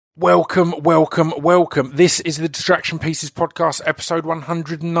Welcome. This is the Distraction Pieces podcast, episode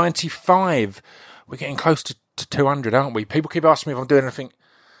 195. We're getting close to 200, aren't we? People keep asking me if I'm doing anything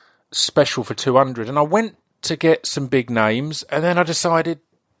special for 200, and I went to get some big names, and then I decided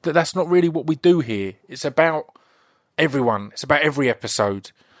that that's not really what we do here. It's about everyone. It's about every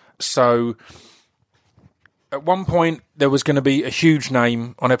episode. So at one point, there was going to be a huge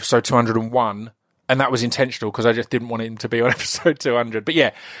name on episode 201, and that was intentional because I just didn't want him to be on episode 200. But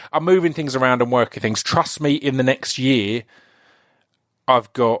yeah, I'm moving things around and working things. Trust me, in the next year,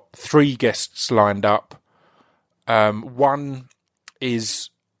 I've got 3 guests lined up. One is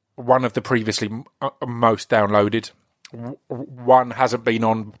one of the previously most downloaded. One hasn't been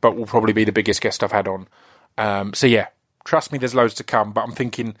on, but will probably be the biggest guest I've had on. So yeah, trust me, there's loads to come. But I'm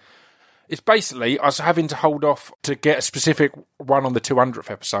thinking, it's basically, I was having to hold off to get a specific one on the 200th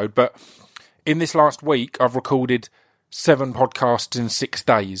episode, but in this last week, I've recorded 7 podcasts in 6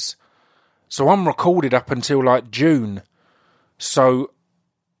 days. So I'm recorded up until like June. So,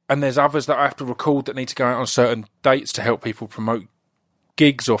 and there's others that I have to record that need to go out on certain dates to help people promote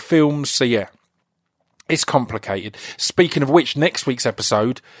gigs or films. So yeah, it's complicated. Speaking of which, next week's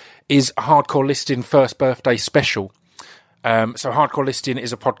episode is a Hardcore Listing first birthday special. So Hardcore Listing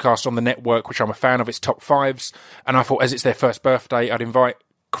is a podcast on the network, which I'm a fan of. It's top 5s. And I thought, as it's their first birthday, I'd invite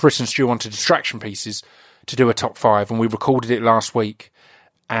Chris and Stu onto Distraction Pieces to do a top 5, and we recorded it last week,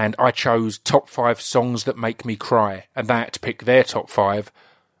 and I chose top 5 songs that make me cry, and they had to pick their top 5,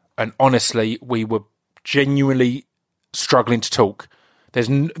 and honestly, we were genuinely struggling to talk. There's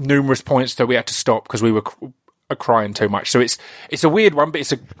numerous points that we had to stop because we were crying too much. So it's a weird one,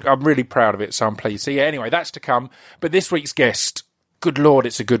 but I'm really proud of it, so I'm pleased. So yeah, anyway, that's to come. But this week's guest, good Lord,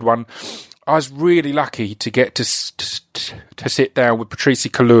 it's a good one. I was really lucky to get to sit down with Patrice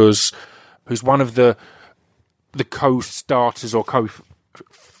Cullors, who's one of the co-starters or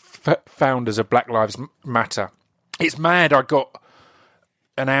co-founders of Black Lives Matter. It's mad I got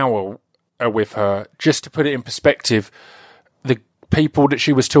an hour with her. Just to put it in perspective, the people that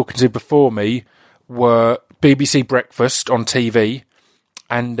she was talking to before me were BBC Breakfast on TV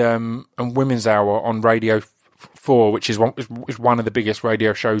and Women's Hour on Radio 4, which is one of the biggest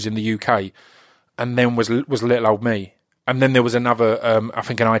radio shows in the UK, and then was Little Old Me, and then there was another I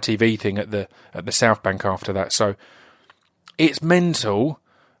think an ITV thing at the South Bank after that. So it's mental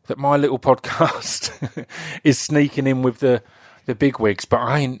that my little podcast is sneaking in with the big wigs, but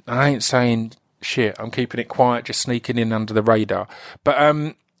I ain't saying shit. I'm keeping it quiet, just sneaking in under the radar.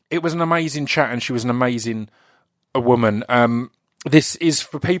 But it was an amazing chat, and she was an amazing woman. This is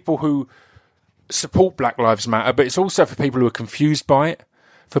for people who support Black Lives Matter, but it's also for people who are confused by it,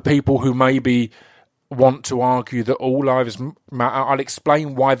 for people who maybe want to argue that all lives matter. I'll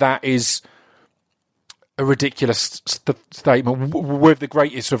explain why that is a ridiculous statement with the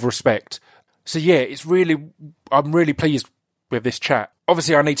greatest of respect. So yeah, I'm really pleased with this chat.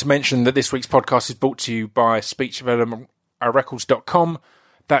 Obviously, I need to mention that this week's podcast is brought to you by speechdevelopmentrecords.com.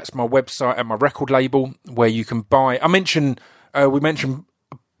 That's my website and my record label where you can buy. We mentioned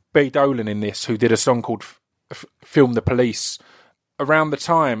B. Dolan in this, who did a song called Film the Police around the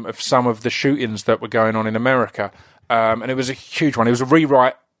time of some of the shootings that were going on in America. And it was a huge one. It was a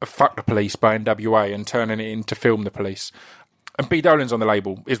rewrite of Fuck the Police by NWA and turning it into Film the Police. And B. Dolan's on the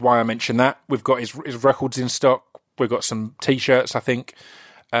label, is why I mentioned that. We've got his records in stock. We've got some T-shirts, I think.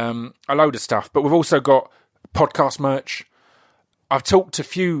 A load of stuff. But we've also got podcast merch. I've talked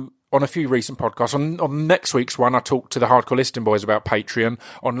on a few recent podcasts. On next week's one, I talked to the Hardcore Listing boys about Patreon.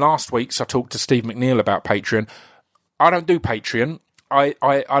 On last week's, I talked to Steve McNeil about Patreon. I don't do Patreon. I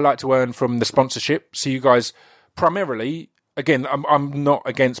like to earn from the sponsorship. So you guys, primarily, again, I'm not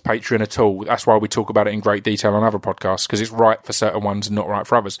against Patreon at all. That's why we talk about it in great detail on other podcasts, because it's right for certain ones and not right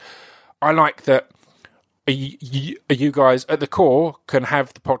for others. I like that you guys, at the core, can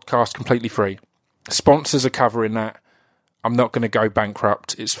have the podcast completely free. Sponsors are covering that. I'm not going to go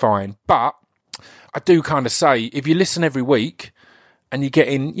bankrupt. It's fine. But I do kind of say, if you listen every week and you're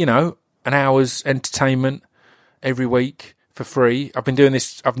getting, an hour's entertainment every week for free, I've been doing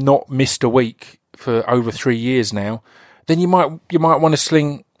this, I've not missed a week for over 3 years now, then you might want to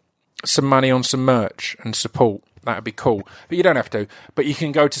sling some money on some merch and support. That'd be cool. But you don't have to. But you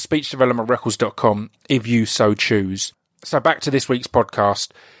can go to speechdevelopmentrecords.com if you so choose. So back to this week's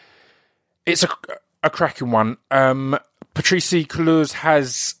podcast. It's a cracking one. Patrice Cullors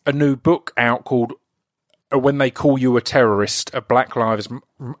has a new book out called When They Call You a Terrorist, a Black Lives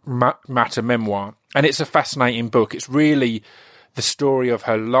Matter memoir. And it's a fascinating book. It's really the story of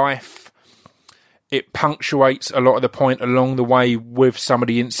her life. It punctuates a lot of the point along the way with some of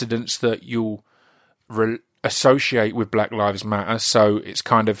the incidents that you'll associate with Black Lives Matter. So it's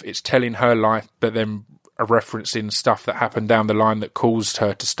telling her life, but then referencing stuff that happened down the line that caused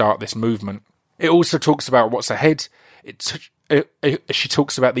her to start this movement. It also talks about what's ahead. She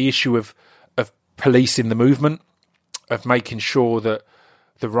talks about the issue of policing the movement, of making sure that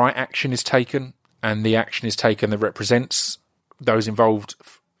the right action is taken and the action is taken that represents those involved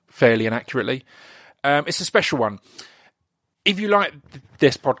fairly and accurately. It's a special one. If you like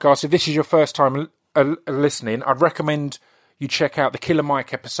this podcast, if this is your first time listening, I'd recommend you check out the Killer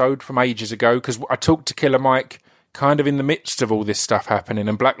Mike episode from ages ago, because I talked to Killer Mike kind of in the midst of all this stuff happening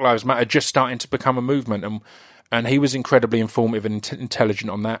and Black Lives Matter just starting to become a movement, and he was incredibly informative and intelligent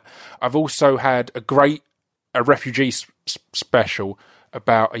on that. I've also had a refugee special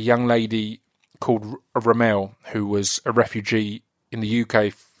about a young lady called Ramel, who was a refugee in the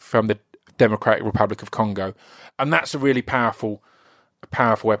UK from the Democratic Republic of Congo, and that's a really powerful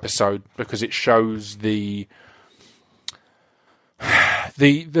episode, because it shows the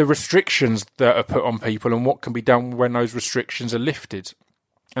restrictions that are put on people and what can be done when those restrictions are lifted,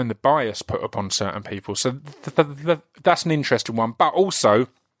 and the bias put upon certain people. So that's an interesting one. But also,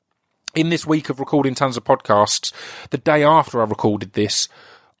 in this week of recording tons of podcasts, the day after I recorded this,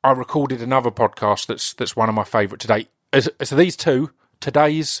 I recorded another podcast that's one of my favourite today. So these two,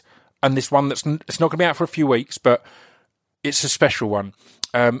 today's and this one it's not going to be out for a few weeks, but it's a special one.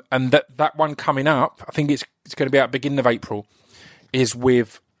 And that one coming up, I think it's going to be out at the beginning of April, is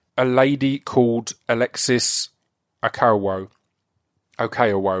with a lady called Alexis Okawo.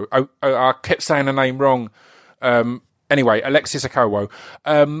 I kept saying her name wrong. Anyway, Alexis Okawo.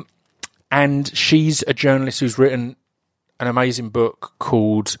 And she's a journalist who's written an amazing book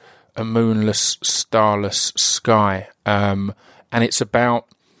called A Moonless, Starless Sky. And it's about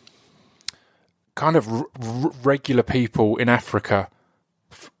kind of regular people in Africa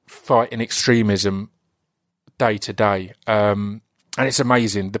fighting extremism day to day. And it's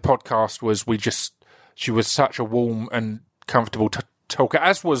amazing. The podcast she was such a warm and comfortable talker,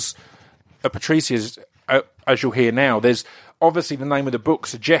 as was Patricia's, as you'll hear now. There's obviously, the name of the book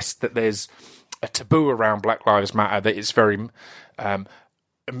suggests that there's a taboo around Black Lives Matter, that it's very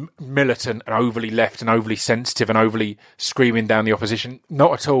militant and overly left and overly sensitive and overly screaming down the opposition.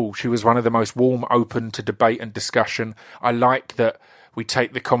 Not at all. She was one of the most warm, open to debate and discussion. I like that we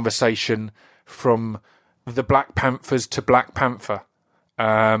take the conversation from the Black Panthers to Black Panther,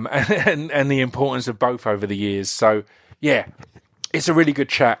 and the importance of both over the years. So, yeah, it's a really good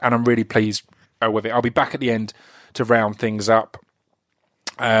chat, and I'm really pleased with it. I'll be back at the end to round things up.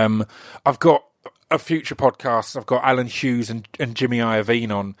 I've got a future podcast. I've got Alan Hughes and Jimmy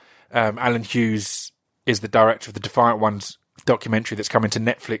Iovine on. Alan Hughes is the director of the Defiant Ones documentary that's coming to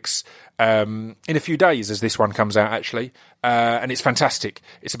Netflix in a few days, as this one comes out, actually. And it's fantastic.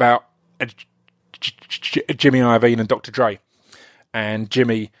 It's about Jimmy Iovine and Dr. Dre. And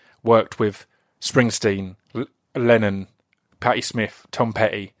Jimmy worked with Springsteen, Lennon, Patti Smith, Tom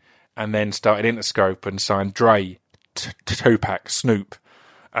Petty, and then started Interscope and signed Dre, Tupac, Snoop,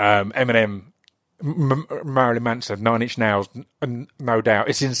 Eminem, Marilyn Manson, Nine Inch Nails, no doubt.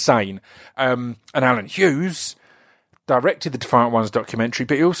 It's insane. And Alan Hughes directed the Defiant Ones documentary,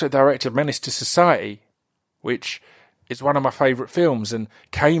 but he also directed Menace to Society, which is one of my favourite films and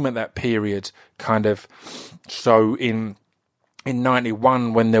came at that period, kind of. So in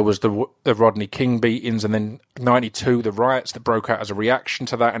 91, when there was the Rodney King beatings, and then 92, the riots that broke out as a reaction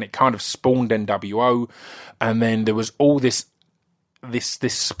to that, and it kind of spawned NWO, and then there was all this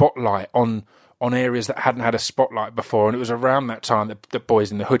spotlight on areas that hadn't had a spotlight before, and it was around that time that the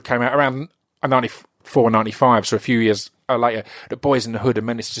Boys in the Hood came out, around 94, 95, so a few years later, the Boys in the Hood and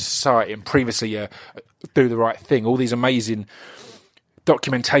Menace to Society, and previously Do the Right Thing, all these amazing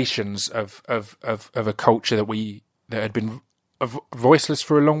documentations of a culture that had been voiceless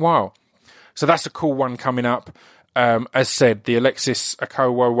for a long while. So that's a cool one coming up. As said, the Alexis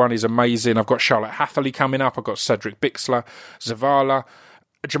Okawo one is amazing. I've got Charlotte Hatherley coming up. I've got Cedric Bixler, Zavala,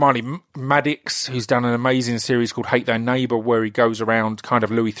 Jamali Maddix, who's done an amazing series called Hate Thy Neighbour, where he goes around kind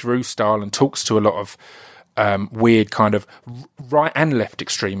of Louis Theroux style and talks to a lot of weird kind of right and left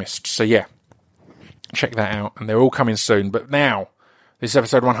extremists. So yeah, check that out. And they're all coming soon. But now, this is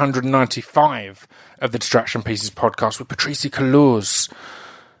episode 195 of the Distraction Pieces podcast with Patricia Kahluz,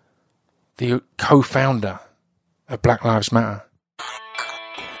 the co-founder of Black Lives Matter.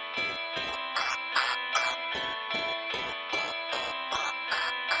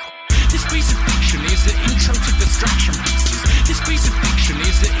 This piece of fiction is the intro to Distraction Pieces. This piece of fiction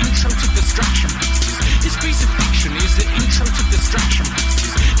is the intro to Distraction Pieces. This piece of fiction is the intro to Distraction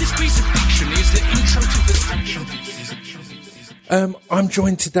Pieces. This piece of fiction is the intro to Distraction Pieces. I'm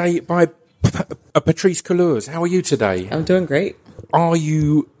joined today by Patrice Couleurs, how are you today? I'm doing great. Are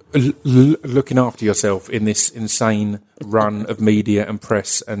you looking after yourself in this insane run of media and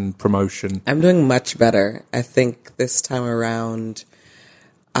press and promotion? I'm doing much better. I think this time around,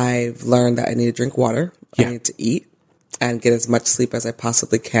 I've learned that I need to drink water. Yeah. I need to eat and get as much sleep as I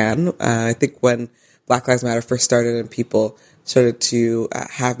possibly can. I think when Black Lives Matter first started and people started to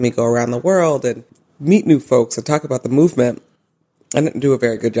have me go around the world and meet new folks and talk about the movement, I didn't do a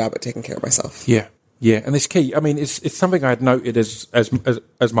very good job at taking care of myself. Yeah, and it's key. I mean, it's something I had noted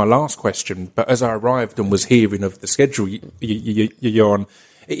as my last question, but as I arrived and was hearing of the schedule you're on,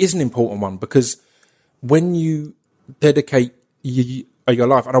 it is an important one because when you dedicate your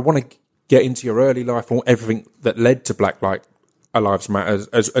life, and I want to get into your early life and everything that led to Black Lives Matter,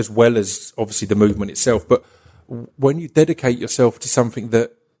 as well as obviously the movement itself, but when you dedicate yourself to something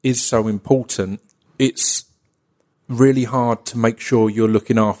that is so important, it's really hard to make sure you're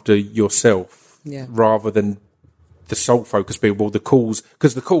looking after yourself rather than the sole focus being, well, the cause,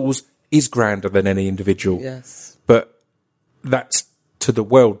 because the cause is grander than any individual. Yes. But that's to the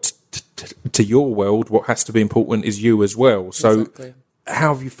world, to your world, what has to be important is you as well. So Exactly.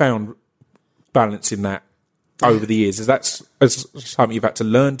 How have you found balancing that over the years? Is that something you've had to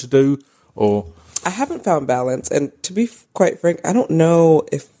learn to do, or? I haven't found balance. And to be quite frank, I don't know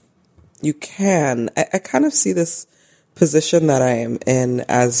if you can. I kind of see this position that I am in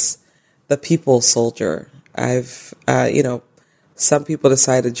as the people's soldier. I've, some people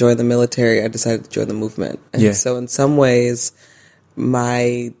decide to join the military. I decided to join the movement. And so in some ways,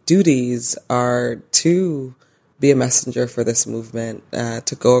 my duties are to be a messenger for this movement,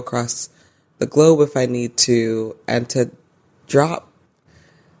 to go across the globe if I need to, and to drop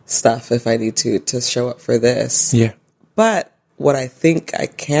stuff if I need to show up for this. Yeah. But what I think I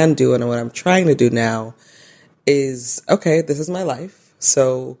can do and what I'm trying to do now is, okay, this is my life.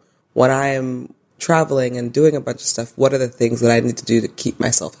 So when I am traveling and doing a bunch of stuff, what are the things that I need to do to keep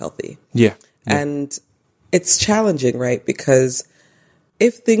myself healthy? Yeah. And it's challenging, right? Because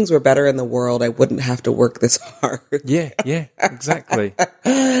if things were better in the world, I wouldn't have to work this hard. Yeah, exactly.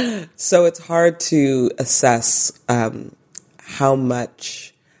 So it's hard to assess how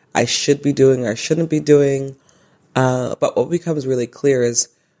much I should be doing or shouldn't be doing. But what becomes really clear is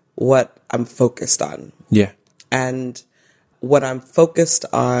what I'm focused on. Yeah. And when I'm focused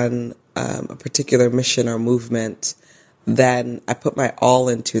on a particular mission or movement, then I put my all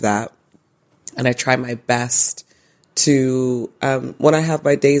into that. And I try my best to, when I have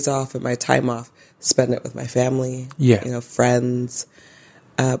my days off and my time off, spend it with my family, friends.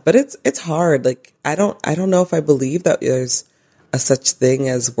 But it's hard. Like, I don't know if I believe that there's a such thing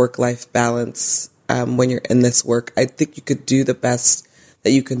as work-life balance when you're in this work. I think you could do the best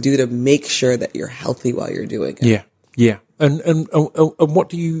that you can do to make sure that you're healthy while you're doing it. Yeah. And what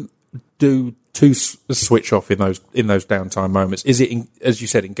do you do to switch off in those downtime moments? Is it, as you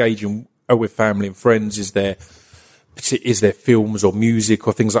said, engaging with family and friends? Is there films or music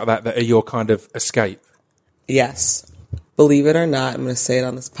or things like that are your kind of escape? Yes. Believe it or not, I'm going to say it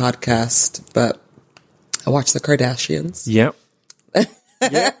on this podcast, but I watch the Kardashians. Yep.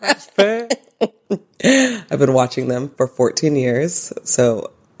 Yeah, that's fair. I've been watching them for 14 years,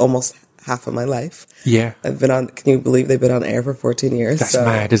 so almost half of my life. Yeah. Can you believe they've been on air for 14 years? That's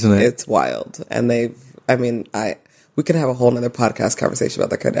mad, isn't it? It's wild. And we could have a whole nother podcast conversation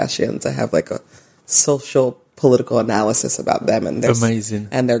about the Kardashians. I have like a social political analysis about them and their amazing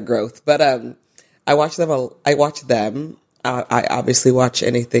and their growth. But I watch them. I obviously watch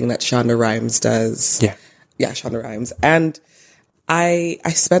anything that Shonda Rhimes does. Yeah, Shonda Rhimes. And I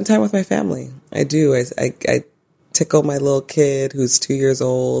spend time with my family. I do. I tickle my little kid who's 2 years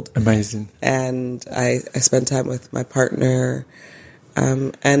old. Amazing. And I spend time with my partner.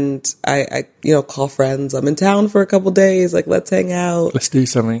 And I call friends. I'm in town for a couple days. Like, let's hang out. Let's do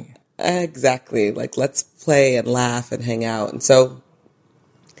something. Exactly. Like, let's play and laugh and hang out. And so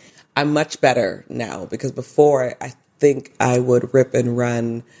I'm much better now, because before I think I would rip and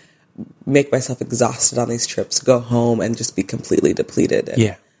run, make myself exhausted on these trips, go home and just be completely depleted.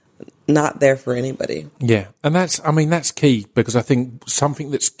 And not there for anybody. Yeah. And that's key, because I think something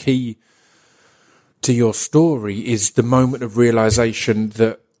that's key to your story is the moment of realization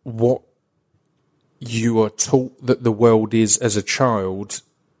that what you are taught that the world is as a child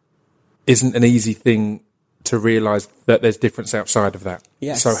isn't an easy thing to realize, that there's difference outside of that.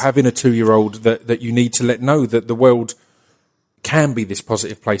 Yes. So having a 2-year-old that you need to let know that the world can be this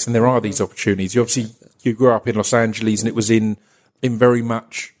positive place and there are these opportunities. You grew up in Los Angeles, and it was in very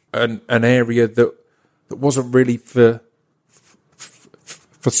much an area that wasn't really for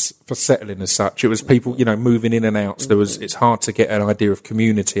for settling as such. It was people, moving in and out. So it's hard to get an idea of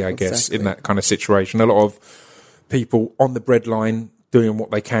community, I guess, in that kind of situation. A lot of people on the breadline doing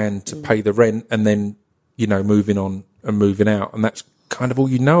what they can to pay the rent, and then, moving on and moving out. And that's kind of all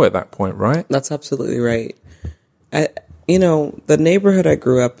you know at that point, right? That's absolutely right. The neighborhood I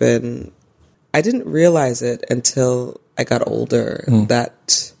grew up in, I didn't realize it until I got older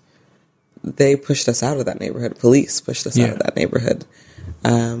that they pushed us out of that neighborhood. Police pushed us out of that neighborhood.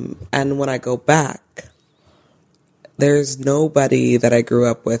 And when I go back, there's nobody that I grew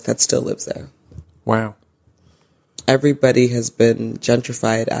up with that still lives there. Wow. Everybody has been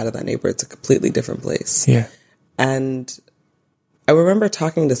gentrified out of that neighborhood. It's a completely different place. Yeah. And I remember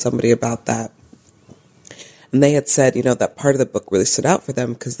talking to somebody about that. And they had said, that part of the book really stood out for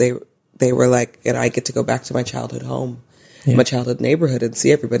them because they were like, I get to go back to my childhood home, my childhood neighborhood, and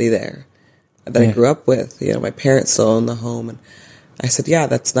see everybody there that I grew up with. My parents still own the home. And I said,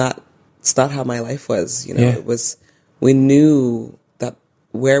 it's not how my life was. It was, we knew that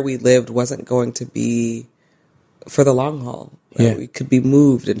where we lived wasn't going to be for the long haul. Right? We could be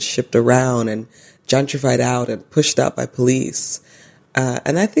moved and shipped around and gentrified out and pushed out by police.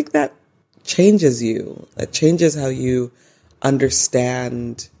 And I think that changes you. It changes how you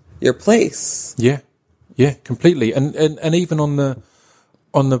understand your place. Yeah, completely. And even on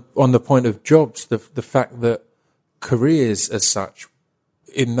the point of jobs, the fact that careers as such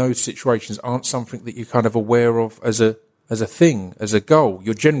in those situations aren't something that you're kind of aware of as a thing, as a goal.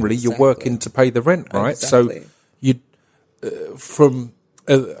 You're working to pay the rent, right? Exactly. So you,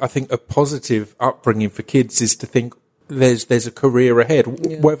 I think a positive upbringing for kids is to think there's a career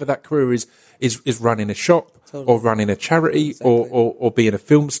ahead, whether that career is running a shop or running a charity or being a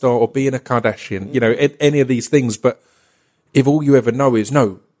film star or being a Kardashian, any of these things. But if all you ever know is,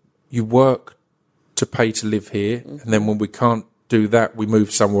 no, you work to pay to live here, and then when we can't do that, we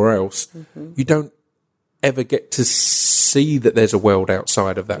move somewhere else, you don't ever get to see that there's a world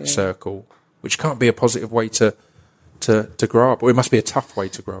outside of that circle, which can't be a positive way to grow up, or it must be a tough way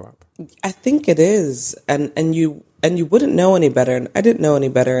to grow up. I think it is, and you wouldn't know any better, and I didn't know any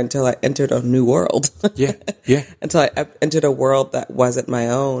better until I entered a new world. Until I entered a world that wasn't my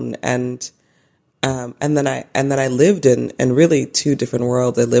own, and then I lived in really two different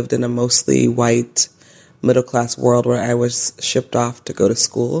worlds. I lived in a mostly white middle class world where I was shipped off to go to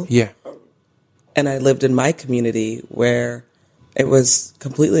school. And I lived in my community where it was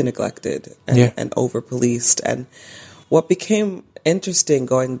completely neglected and over-policed. And what became interesting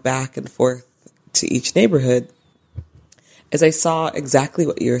going back and forth to each neighborhood is I saw exactly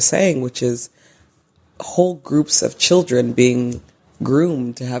what you were saying, which is whole groups of children being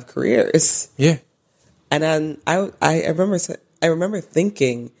groomed to have careers. And then I remember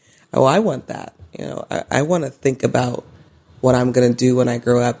thinking, oh, I want that. I want to think about what I'm going to do when I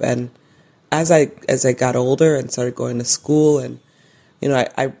grow up. And as I got older and started going to school, and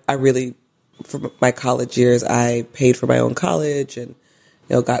I really, for my college years, I paid for my own college and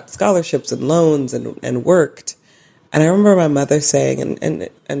got scholarships and loans and worked. And I remember my mother saying,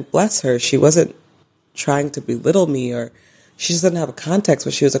 and bless her, she wasn't trying to belittle me, or she just didn't have a context,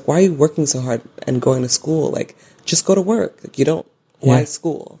 but she was like, why are you working so hard and going to school? Like, just go to work. Like, you don't, why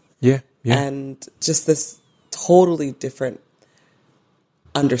school? And just this totally different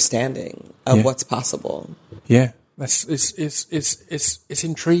understanding of what's possible. That's it's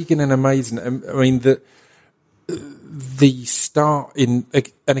intriguing and amazing. I mean, the start in,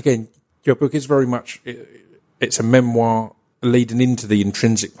 and again, your book is very much, it's a memoir leading into the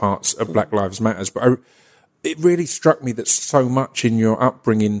intrinsic parts of Black Lives Matters, but it really struck me that so much in your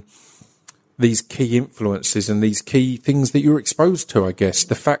upbringing, these key influences and these key things that you were exposed to, I guess,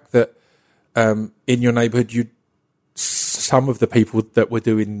 the fact that in your neighbourhood, some of the people that were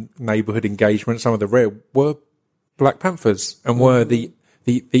doing neighbourhood engagement, some of the rare, were Black Panthers and were the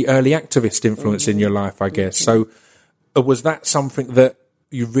early activist influence in your life, I guess. So was that something that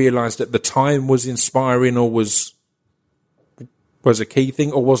you realised at the time was inspiring, or was a key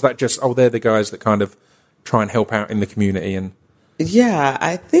thing, or was that just, oh, they're the guys that kind of try and help out in the community? And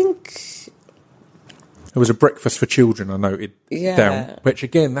I think it was a breakfast for children, I noted down, which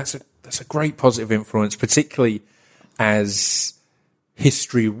again, that's a great positive influence, particularly as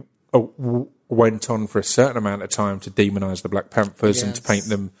history went on for a certain amount of time to demonise the Black Panthers and to paint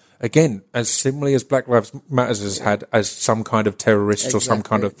them, again, as similarly as Black Lives Matters has had, as some kind of terrorist or some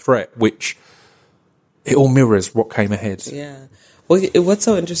kind of threat, which it all mirrors what came ahead. Well, what's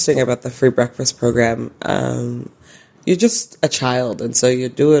so interesting about the free breakfast program, you're just a child, and so you're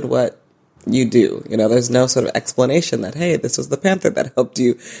doing what you do. There's no sort of explanation that, hey, this was the Panther that helped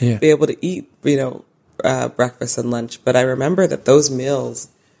you be able to eat, breakfast and lunch, but I remember that those meals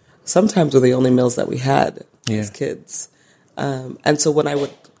sometimes were the only meals that we had as kids. And so when I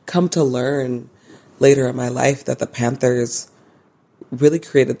would come to learn later in my life that the Panthers really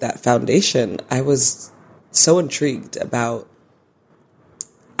created that foundation, I was so intrigued about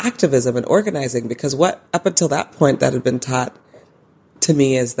activism and organizing, because what up until that point that had been taught to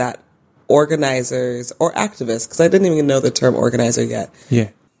me is that organizers or activists, because I didn't even know the term organizer yet,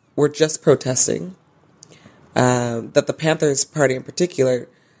 were just protesting. That the Panthers Party in particular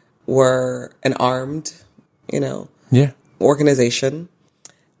were an armed, organization.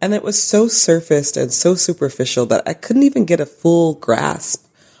 And it was so surfaced and so superficial that I couldn't even get a full grasp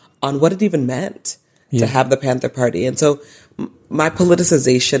on what it even meant to have the Panther Party. And so my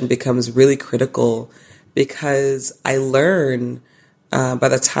politicization becomes really critical, because I learn by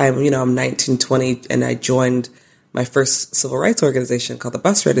the time, I'm 19, 20, and I joined my first civil rights organization called the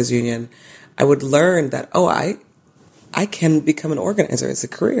Bus Riders Union, I would learn that, I can become an organizer as a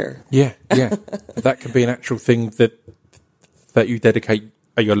career. Yeah. That can be an actual thing that you dedicate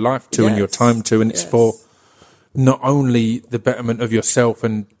your life to and your time to, and it's for not only the betterment of yourself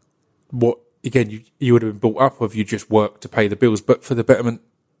and what, again, you would have been brought up with, you just work to pay the bills, but for the betterment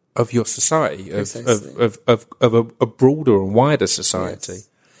of your society, of a broader and wider society.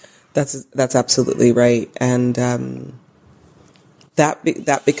 Yes. That's absolutely right, and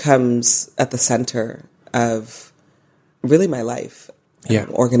that becomes at the center of really my life.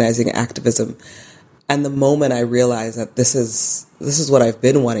 Organizing, activism, and the moment I realized that this is what I've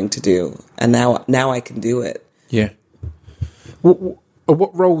been wanting to do, and now I can do it. Yeah.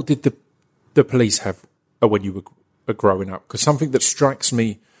 What role did the police have when you were growing up? Because something that strikes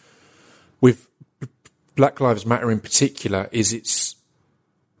me with Black Lives Matter in particular is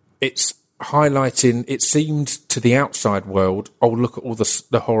it's highlighting, it seemed to the outside world, look at all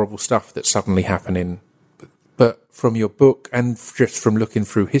the horrible stuff that's suddenly happening. But from your book and just from looking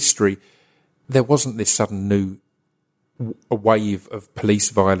through history, there wasn't this sudden a wave of police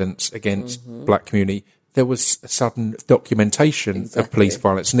violence against black community. There was a sudden documentation of police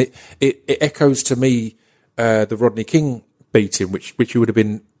violence. And it echoes to me the Rodney King beating, which you would have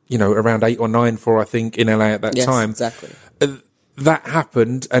been, around 8 or 9 for, I think, in LA at that time. Exactly. That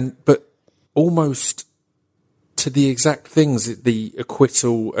happened, but almost to the exact things, the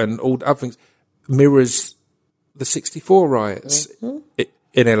acquittal and all the other things, mirrors the 64 riots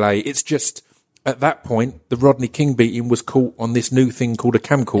in LA. It's just, at that point, the Rodney King beating was caught on this new thing called a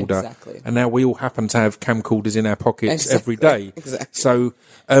camcorder. Exactly. And now we all happen to have camcorders in our pockets every day. Exactly. So,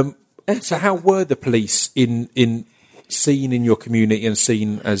 so how were the police seen in your community and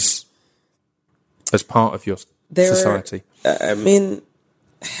seen as part of your society?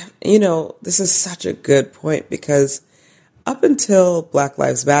 This is such a good point, because up until Black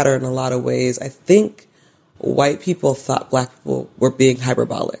Lives Matter, in a lot of ways, I think white people thought black people were being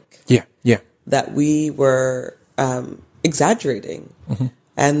hyperbolic. Yeah. That we were exaggerating,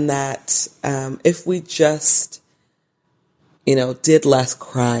 and that if we just, did less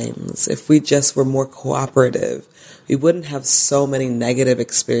crimes, if we just were more cooperative, we wouldn't have so many negative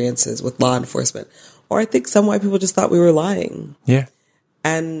experiences with law enforcement. Or I think some white people just thought we were lying. Yeah.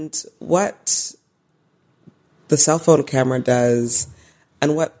 And what the cell phone camera does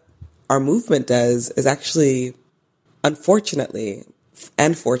and what our movement does is actually, unfortunately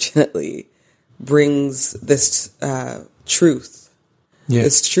and fortunately, brings this truth. Yeah.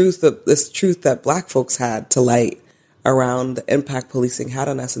 This truth that black folks had to light around the impact policing had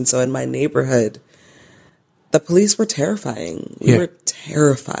on us. And so in my neighborhood, the police were terrifying. We were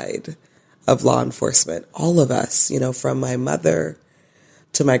terrified of law enforcement. All of us, from my mother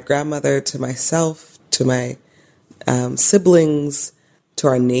to my grandmother to myself to my siblings to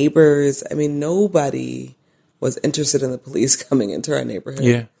our neighbors. I mean, nobody was interested in the police coming into our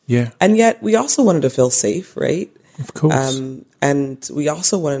neighborhood. Yeah. And yet we also wanted to feel safe, right? Of course. And we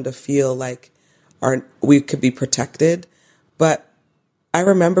also wanted to feel like we could be protected. But I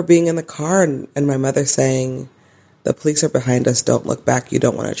remember being in the car and my mother saying, "The police are behind us. Don't look back. You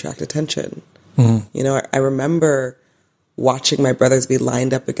don't want to attract attention." I remember watching my brothers be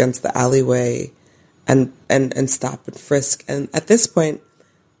lined up against the alleyway and stop and frisk. And at this point,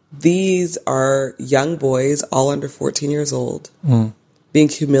 these are young boys, all under 14 years old, being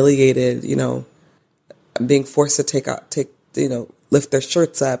humiliated, being forced to lift their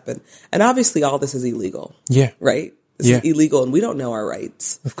shirts up. And obviously all this is illegal. Yeah. Right? This is illegal, and we don't know our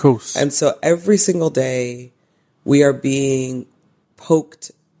rights. Of course. And so every single day we are being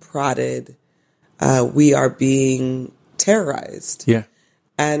poked, prodded, we are being terrorized. Yeah.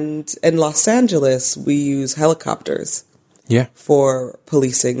 And in Los Angeles, we use helicopters. Yeah. For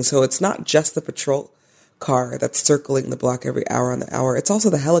policing. So it's not just the car that's circling the block every hour on the hour. It's also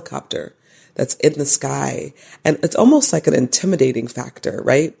the helicopter that's in the sky. And it's almost like an intimidating factor,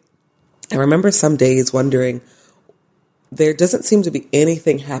 right? I remember some days wondering, there doesn't seem to be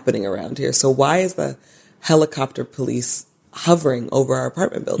anything happening around here. So why is the helicopter police hovering over our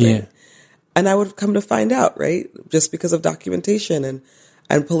apartment building? Yeah. And I would have come to find out, right? Just because of documentation and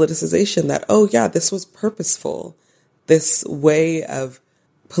politicization that, oh yeah, this was purposeful. This way of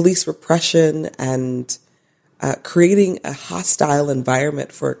police repression and creating a hostile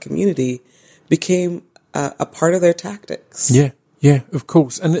environment for a community became a part of their tactics. Yeah, yeah, of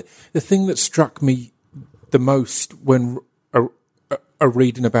course. And the thing that struck me the most when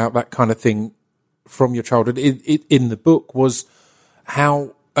reading about that kind of thing from your childhood in the book was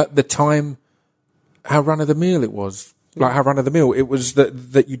how, at the time, how run-of-the-mill it was. Like, how run-of-the-mill. It was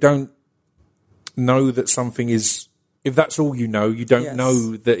that you don't know that something is... If that's all you know, you don't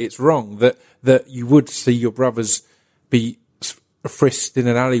know that it's wrong. That you would see your brothers be frisked in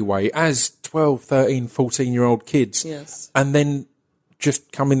an alleyway as 12, 13, 14-year-old kids. Yes. And then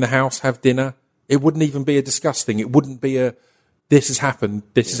just come in the house, have dinner. It wouldn't even be a discussed thing. It wouldn't be a, this has happened,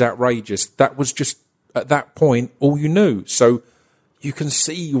 this is outrageous. That was just, at that point, all you knew. So you can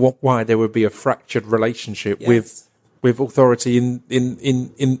see why there would be a fractured relationship with authority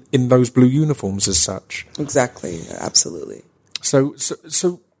in those blue uniforms as such. Exactly. Absolutely. So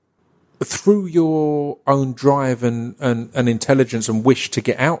through your own drive and intelligence and wish to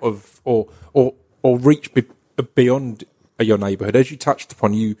get out of or reach beyond your neighbourhood, as you touched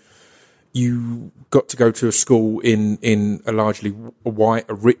upon, you got to go to a school in a largely white,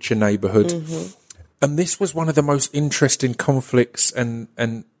 a richer neighbourhood. Mm-hmm. And this was one of the most interesting conflicts and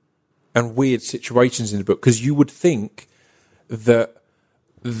weird situations in the book, because you would think that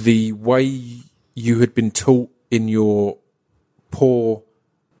the way you had been taught in your poor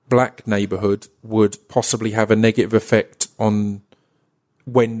black neighbourhood would possibly have a negative effect on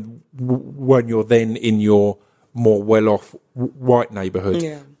when you're then in your more well-off white neighbourhood.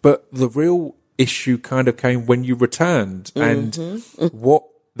 Yeah. But the real issue kind of came when you returned, and what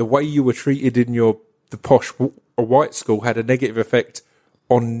the way you were treated in the posh white school had a negative effect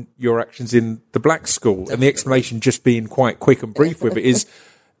on your actions in the black school. Definitely. And the explanation, just being quite quick and brief with it, is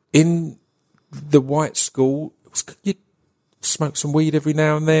in the white school, you'd smoke some weed every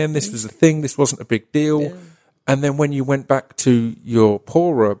now and then. This was a thing. This wasn't a big deal. Yeah. And then when you went back to your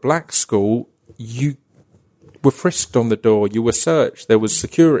poorer black school, you were frisked on the door. You were searched. There was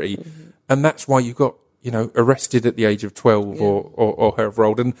security. Mm-hmm. And that's why you got, arrested at the age of 12 or however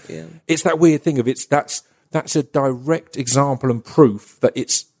old. And it's that weird thing of that's a direct example and proof that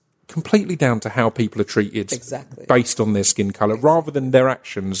it's completely down to how people are treated based on their skin colour rather than their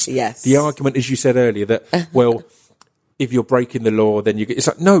actions. Yes. The argument, as you said earlier, that, well, if you're breaking the law, then it's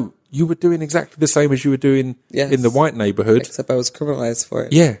like, no, you were doing exactly the same as you were doing in the white neighbourhood. Except I was criminalised for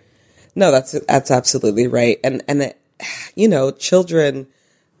it. Yeah. No, that's absolutely right. And children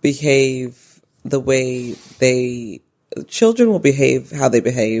behave the way children will behave how they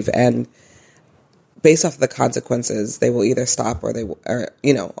behave, and based off of the consequences, they will either stop or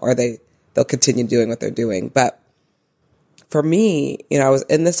they'll continue doing what they're doing. But for me, I was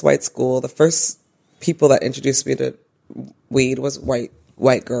in this white school. The first people that introduced me to weed was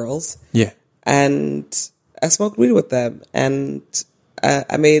white girls. Yeah. And I smoked weed with them, and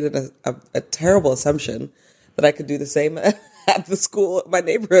I made a terrible assumption that I could do the same at the school, my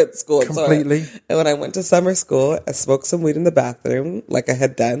neighborhood school. Completely. And when I went to summer school, I smoked some weed in the bathroom, like I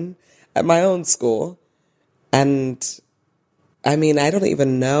had done at my own school. And I mean, I don't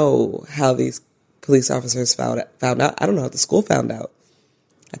even know how these police officers found out. I don't know how the school found out.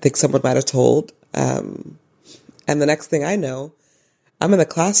 I think someone might have told. And the next thing I know, I'm in the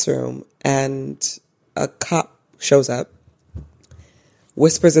classroom and a cop shows up,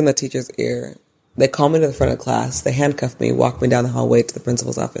 whispers in the teacher's ear. They call me to the front of class. They handcuff me, walk me down the hallway to the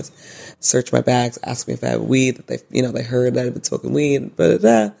principal's office, search my bags, ask me if I have weed. That they heard that I'd been smoking weed.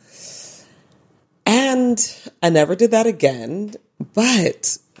 And I never did that again.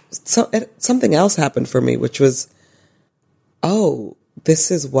 But something else happened for me, which was,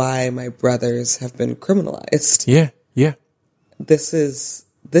 this is why my brothers have been criminalized. Yeah, yeah. This is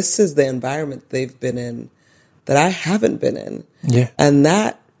the environment they've been in that I haven't been in. Yeah. And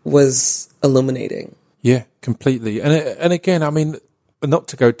that was illuminating. Yeah, completely. And again, I mean, not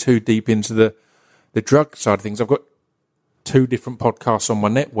to go too deep into the drug side of things, I've got 2 different podcasts on my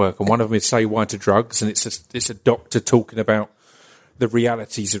network, and one of them is Say Why to Drugs, and it's a doctor talking about the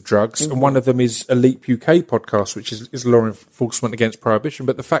realities of drugs, and one of them is a Leap UK podcast, which is law enforcement against prohibition.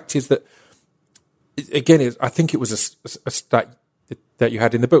 But the fact is that, again, I think it was a stat that you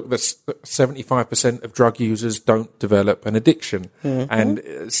had in the book, that 75% of drug users don't develop an addiction.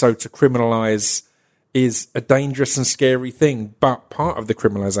 And so to criminalize is a dangerous and scary thing. But part of the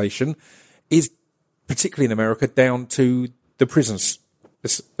criminalization is, particularly in America, down to the prisons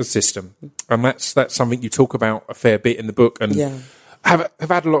system. And that's something you talk about a fair bit in the book, and have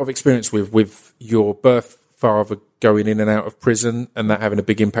had a lot of experience with your birth father going in and out of prison, and that having a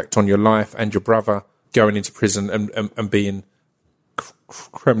big impact on your life, and your brother going into prison and being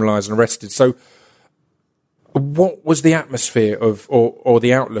criminalized and arrested. So what was the atmosphere of or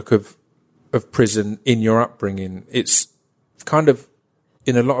the outlook of prison in your upbringing? It's kind of,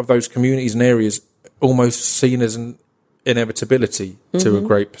 in a lot of those communities and areas, almost seen as an inevitability to a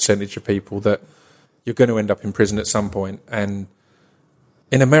great percentage of people that you're going to end up in prison at some point. And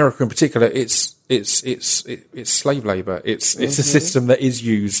in America in particular, it's slave labor. It's a system that is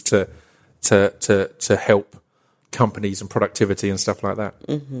used to help companies and productivity and stuff like that.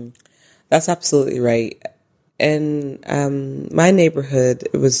 That's absolutely right. In my neighborhood,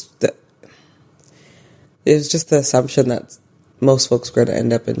 it was just the assumption that most folks are going to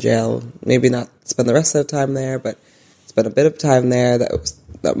end up in jail. Maybe not spend the rest of the time there, but spend a bit of time there.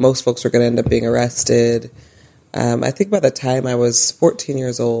 That most folks were going to end up being arrested. I think by the time I was 14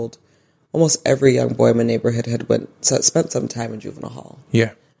 years old, almost every young boy in my neighborhood had spent some time in juvenile hall.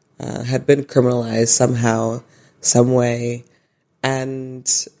 Yeah, had been criminalized somehow, some way, and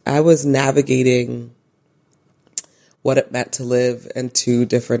I was navigating what it meant to live in two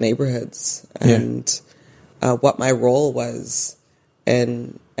different neighborhoods, and what my role was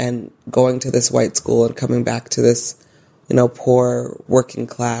in going to this white school and coming back to this, poor working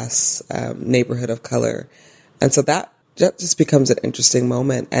class neighborhood of color. And so that just becomes an interesting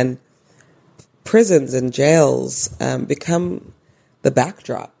moment. And prisons and jails become the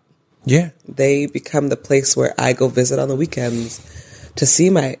backdrop. Yeah. They become the place where I go visit on the weekends to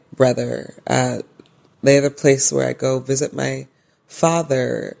see my brother. They're the place where I go visit my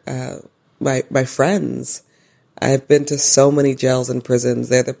father, my friends. I've been to so many jails and prisons.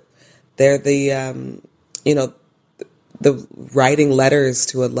 They're the writing letters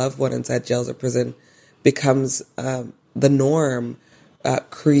to a loved one inside jails or prison becomes the norm,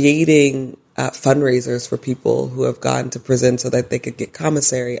 creating fundraisers for people who have gone to prison so that they could get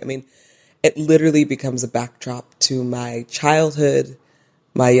commissary. I mean, it literally becomes a backdrop to my childhood,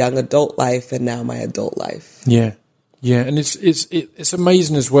 my young adult life, and now my adult life. Yeah, yeah, and it's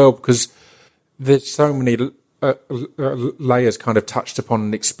amazing as well, because there's so many layers kind of touched upon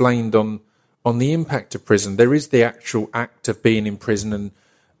and explained on the impact of prison. There is the actual act of being in prison, and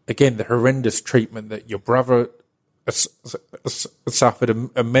again, the horrendous treatment that your brother suffered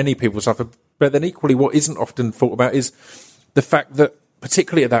and many people suffered. But then equally, what isn't often thought about is the fact that,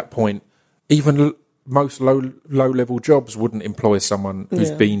 particularly at that point, even most low-level jobs wouldn't employ someone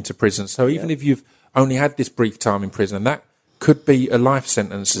who's been to prison. So even if you've only had this brief time in prison, that could be a life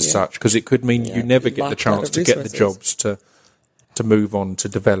sentence as such, because it could mean you never get the chance to get the jobs to move on, to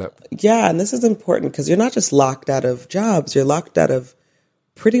develop. Yeah, and this is important because you're not just locked out of jobs, you're locked out of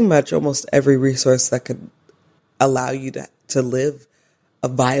pretty much almost every resource that could allow you to live a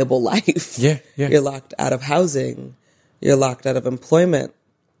viable life. Yeah. You're locked out of housing. You're locked out of employment.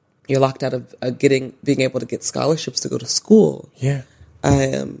 You're locked out of being able to get scholarships to go to school. Yeah.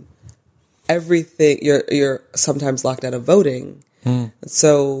 Everything. You're sometimes locked out of voting.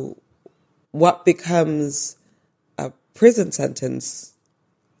 So what becomes a prison sentence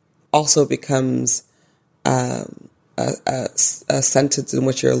also becomes a sentence in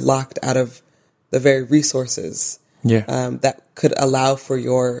which you're locked out of the very resources that could allow for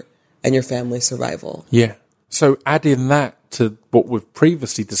your and your family's survival. Yeah. So adding that to what we've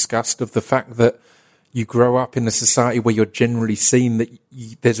previously discussed of the fact that you grow up in a society where you're generally seen that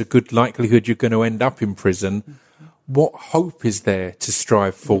there's a good likelihood you're going to end up in prison. What hope is there to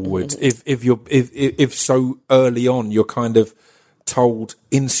strive forward if so early on you're kind of told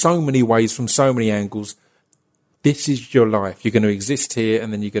in so many ways from so many angles, this is your life. You're going to exist here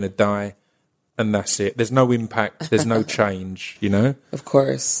and then you're going to die, and that's it. There's no impact. There's no change. Of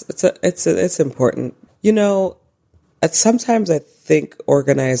course, it's important. Sometimes I think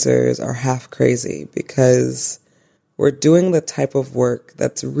organizers are half crazy because we're doing the type of work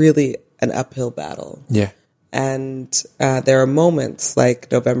that's really an uphill battle. Yeah. And there are moments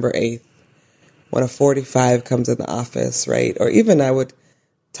like November 8th when a 45 comes in the office, right? Or even I would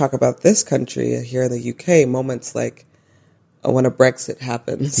talk about this country here in the UK, moments like when a Brexit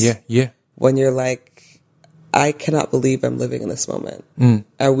happens. Yeah. When you're like, I cannot believe I'm living in this moment.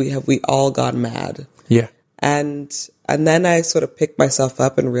 Have we all gone mad? Yeah. And then I sort of pick myself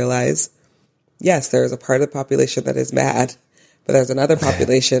up and realize, yes, there is a part of the population that is mad, but there's another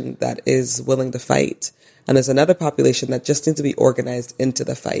population that is willing to fight. And there's another population that just needs to be organized into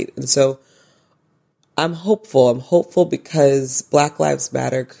the fight. And so I'm hopeful. I'm hopeful because Black Lives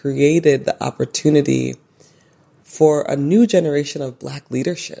Matter created the opportunity for a new generation of Black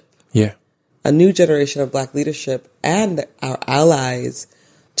leadership. Yeah. A new generation of Black leadership and our allies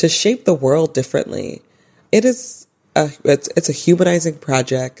to shape the world differently. It's a humanizing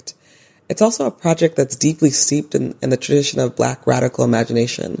project. It's also a project that's deeply steeped in the tradition of Black radical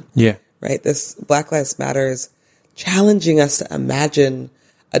imagination. Yeah. Right? This Black Lives Matter is challenging us to imagine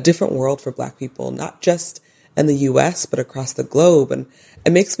a different world for Black people, not just in the U.S., but across the globe. And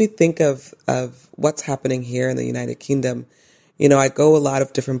it makes me think of what's happening here in the United Kingdom. You know, I go a lot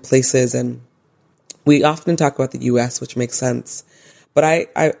of different places, and we often talk about the U.S., which makes sense.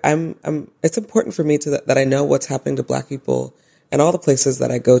 But I'm it's important for me that I know what's happening to Black people in all the places that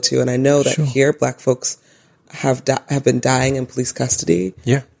I go to, and I know that here Black folks have been dying in police custody.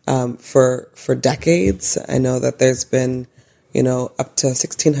 Yeah. For decades. I know that there's been, up to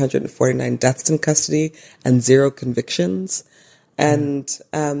 1,649 deaths in custody and 0 convictions. And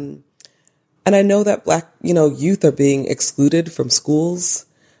I know that Black, youth are being excluded from schools.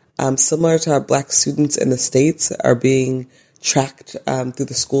 Similar to our Black students in the States are being tracked through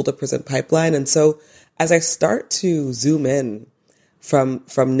the school to prison pipeline. And so as I start to zoom in from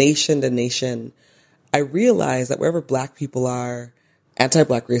nation to nation, I realize that wherever Black people are,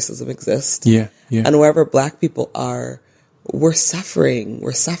 anti-Black racism exists. Yeah, yeah. And wherever Black people are, we're suffering.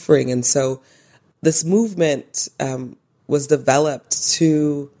 And so this movement was developed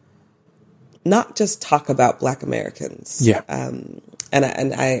to not just talk about Black Americans. Yeah. And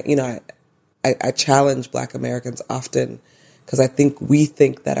I challenge Black Americans often because I think we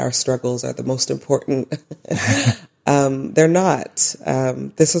think that our struggles are the most important. They're not.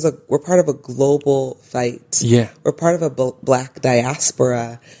 We're part of a global fight. Yeah. We're part of a Black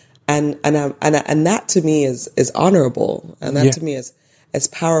diaspora. And that to me is honorable. And that to me is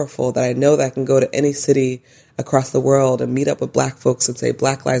powerful, that I know that I can go to any city across the world and meet up with Black folks and say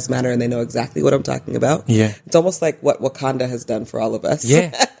Black Lives Matter, and they know exactly what I'm talking about. Yeah. It's almost like what Wakanda has done for all of us.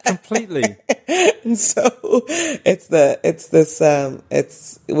 Yeah, completely. And so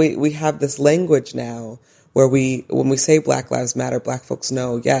we have this language now where when we say Black Lives Matter, Black folks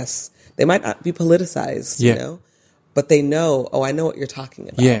know, yes, they might not be politicized, but they know, I know what you're talking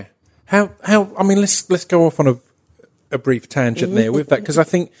about. Yeah. Let's go off on a brief tangent there with that, because I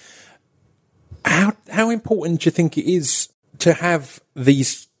think how important do you think it is to have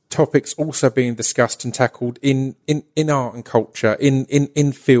these topics also being discussed and tackled in art and culture,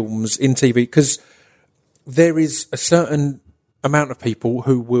 in films, in TV? Because there is a certain amount of people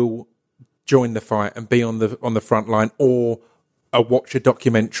who will join the fight and be on the front line, or watch a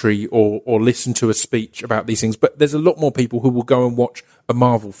documentary or listen to a speech about these things. But there's a lot more people who will go and watch a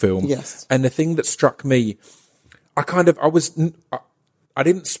Marvel film. Yes. And the thing that struck me, I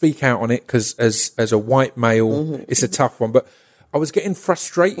didn't speak out on it because as a white male, it's a tough one, but I was getting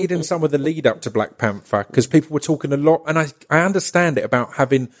frustrated in some of the lead up to Black Panther because people were talking a lot, and I understand it about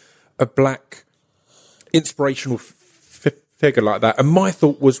having a Black inspirational figure like that. And my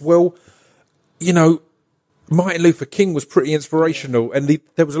thought was, well, Martin Luther King was pretty inspirational, and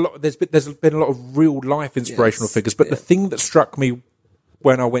there's been a lot of real life inspirational figures. But the thing that struck me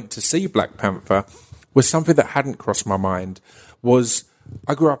when I went to see Black Panther was something that hadn't crossed my mind. Was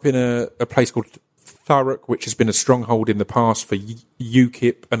I grew up in a place called Thurrock, which has been a stronghold in the past for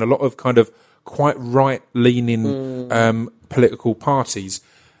UKIP and a lot of kind of quite right-leaning political parties.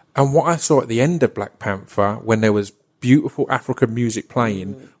 And what I saw at the end of Black Panther, when there was beautiful African music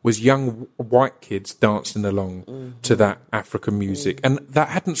playing, was young white kids dancing along to that African music. And that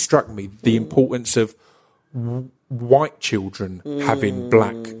hadn't struck me, the importance of white children having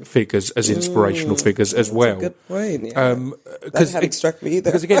Black figures as inspirational figures as well. That's a good point. Yeah. That hadn't struck me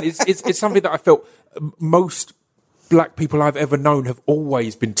either. Because again, it's something that I felt most Black people I've ever known have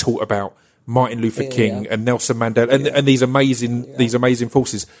always been taught about Martin Luther King and Nelson Mandela and these amazing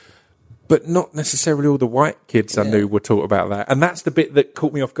forces. But not necessarily all the white kids I knew were taught about that. And that's the bit that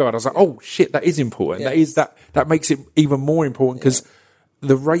caught me off guard. I was like, oh shit, that is important. Yes. That makes it even more important, because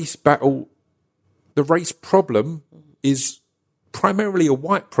the race battle, the race problem is primarily a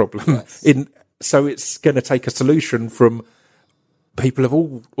white problem. So it's going to take a solution from people of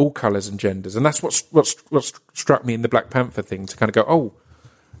all colours and genders. And that's what struck me in the Black Panther thing, to kind of go, oh,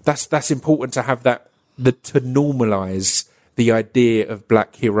 that's important to have that, to normalise the idea of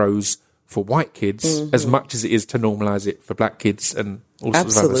Black heroes for white kids as much as it is to normalise it for Black kids and all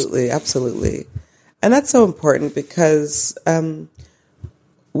sorts of others. Absolutely. And that's so important because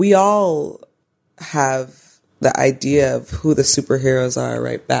we all have the idea of who the superheroes are,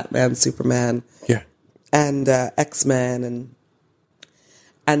 right? Batman, Superman, Yeah. and X-Men,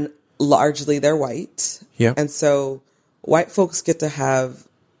 and largely they're white. Yeah. And so white folks get to have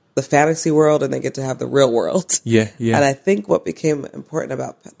the fantasy world and they get to have the real world. Yeah. Yeah. And I think what became important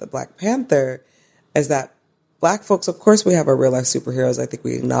about the Black Panther is that Black folks, of course, we have our real life superheroes. I think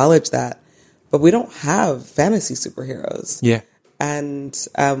we acknowledge that, but we don't have fantasy superheroes. Yeah. And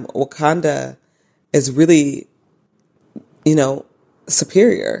Wakanda is really,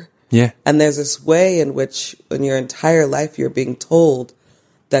 superior. Yeah. And there's this way in which in your entire life you're being told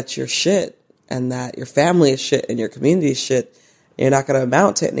that you're shit and that your family is shit and your community is shit. And you're not going to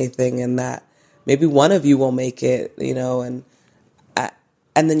amount to anything, and that maybe one of you will make it, and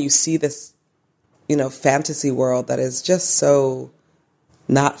then you see this, fantasy world that is just so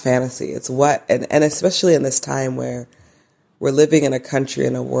not fantasy. It's and especially in this time where we're living in a country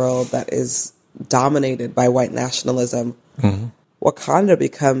and a world that is dominated by white nationalism, Wakanda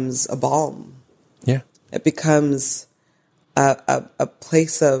becomes a balm. Yeah. It becomes a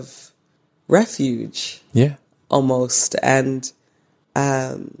place of refuge. Yeah. Almost, and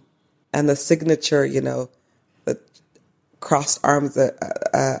the signature, the crossed arms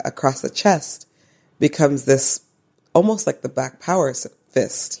across the chest becomes this almost like the Black Power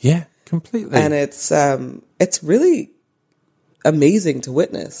fist. Yeah, completely. And it's really amazing to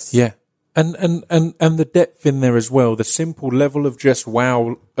witness. Yeah. And the depth in there as well, the simple level of just,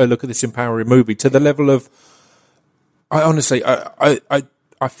 wow, look at this empowering movie, to the level of, I honestly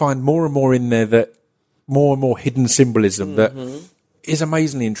find more and more in there that more and more hidden symbolism that is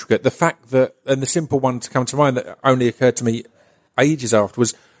amazingly intricate. The fact that, and the simple one to come to mind that only occurred to me ages after,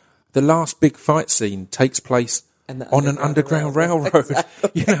 was the last big fight scene takes place on an underground railroad.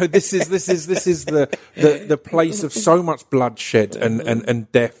 Exactly. This is the place of so much bloodshed and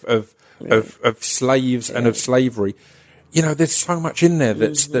death of slaves and of slavery. There's so much in there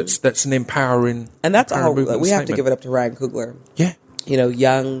that's an empowering, and that's all. We statement. have to give it up to Ryan Coogler. Yeah,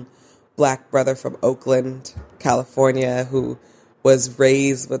 young Black brother from Oakland, California, who was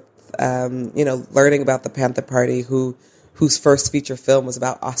raised with, learning about the Panther Party, whose first feature film was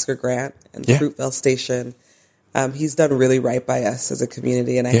about Oscar Grant and Fruitvale Station. He's done really right by us as a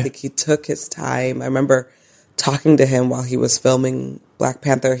community, and I think he took his time. I remember talking to him while he was filming Black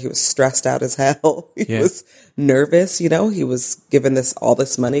Panther. He was stressed out as hell. He was nervous, he was given all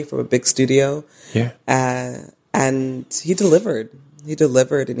this money from a big studio. Yeah. And he delivered. He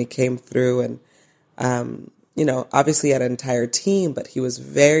delivered, and he came through, and, obviously he had an entire team, but he was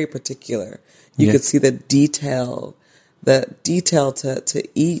very particular. You could see the detail to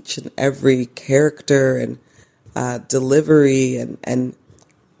each and every character and delivery and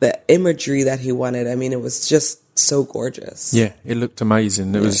the imagery that he wanted. I mean, it was just so gorgeous. Yeah, it looked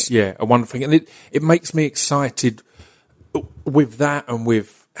amazing. It was, a wonderful thing. And it makes me excited with that and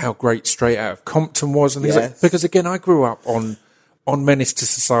with how great Straight Outta Compton was. And things like, because, again, I grew up on Menace to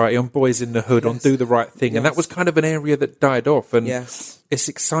Society, on Boys in the Hood, on Do the Right Thing. And that was kind of an area that died off. And it's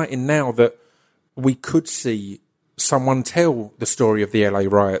exciting now that we could see someone tell the story of the LA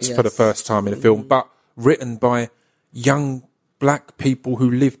riots for the first time in a film, but written by young Black people who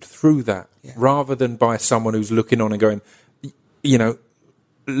lived through that, rather than by someone who's looking on and going,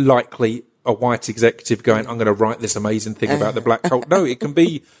 likely a white executive going, I'm going to write this amazing thing about the Black cult. No, it can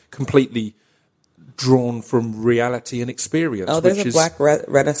be completely drawn from reality and experience. Oh, there's a Black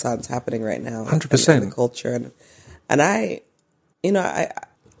renaissance happening right now. 100%. In the culture. And I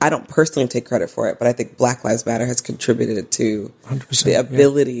don't personally take credit for it, but I think Black Lives Matter has contributed to 100%, the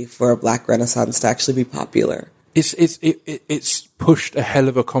ability for a Black renaissance to actually be popular. It's pushed a hell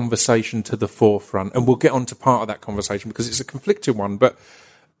of a conversation to the forefront, and we'll get on to part of that conversation because it's a conflicted one. But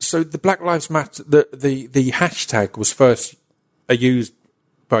so the Black Lives Matter, the hashtag was first used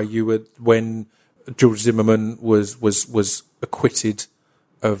by you when George Zimmerman was acquitted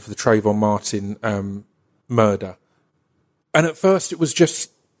of the Trayvon Martin murder, and at first it was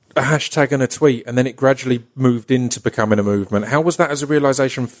just a hashtag and a tweet, and then it gradually moved into becoming a movement. How was that as a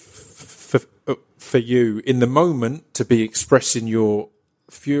realization for you in the moment to be expressing your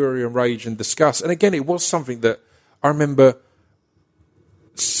fury and rage and disgust? And again, it was something that I remember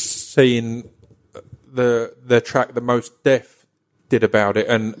seeing the track that Most Def did about it,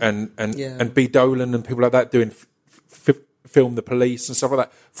 and B. Dolan and people like that doing Film the Police and stuff like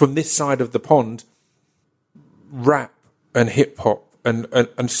that. From this side of the pond, rap and hip hop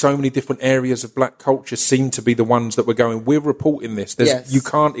and so many different areas of Black culture seem to be the ones that were going, we're reporting this. You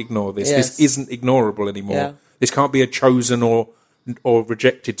can't ignore this. This isn't ignorable anymore. Yeah. This can't be a chosen or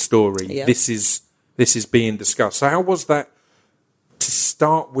rejected story. Yeah. This is being discussed. So how was that to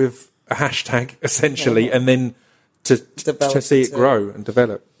start with a hashtag essentially, and then to see it grow and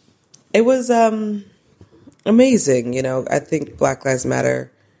develop. It was amazing. I think Black Lives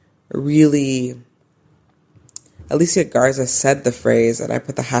Matter really. Alicia Garza said the phrase, and I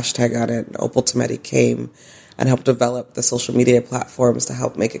put the hashtag on it. And Opal Tometi came and helped develop the social media platforms to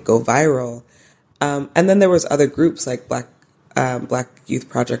help make it go viral. And then there was other groups like Black Youth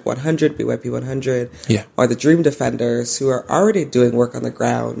Project 100, BYP 100, or the Dream Defenders, who are already doing work on the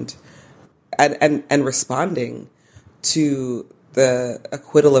ground and responding to the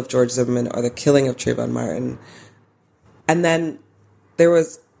acquittal of George Zimmerman or the killing of Trayvon Martin. And then there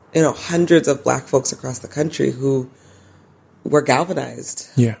was, hundreds of Black folks across the country who were galvanized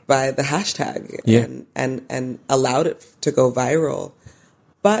by the hashtag and allowed it to go viral.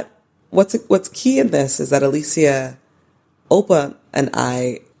 But what's key in this is that Alicia, Opa, and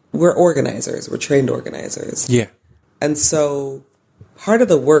I, we're organizers. We're trained organizers. Yeah. And so part of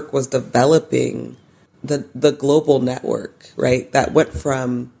the work was developing the global network, right? That went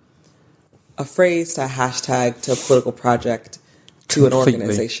from a phrase to a hashtag to a political project to an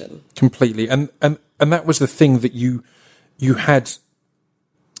organization. Completely. And that was the thing that you had,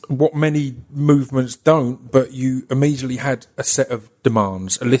 what many movements don't, but you immediately had a set of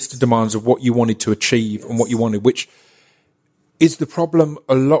demands, a list of demands of what you wanted to achieve and what you wanted, which is the problem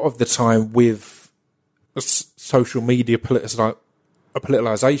a lot of the time with social media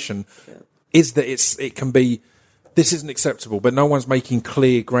politicization, is that it can be, this isn't acceptable, but no one's making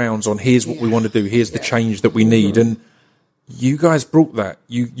clear grounds on here's what we want to do, here's the change that we need. And you guys brought that.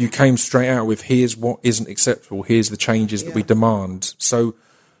 You came straight out with here's what isn't acceptable, here's the changes that we demand. So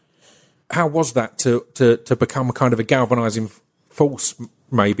how was that to become a kind of a galvanizing force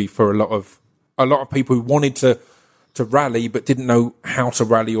maybe for a lot of people who wanted to rally but didn't know how to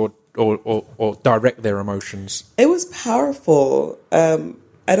rally or direct their emotions? It was powerful.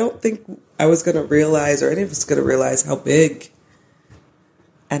 I don't think I was going to realize, or any of us going to realize, how big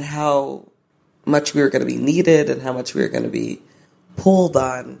and how much we were going to be needed and how much we were going to be pulled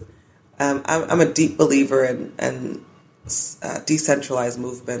on. I'm a deep believer in decentralized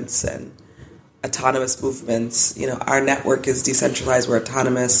movements and autonomous movements. Our network is decentralized. We're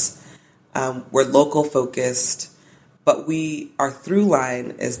autonomous. We're local focused. But our through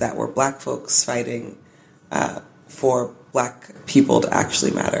line is that we're Black folks fighting for Black people to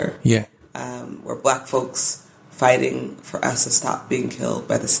actually matter. Yeah. We're Black folks fighting for us to stop being killed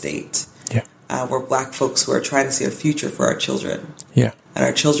by the state. Yeah. We're Black folks who are trying to see a future for our children. Yeah. And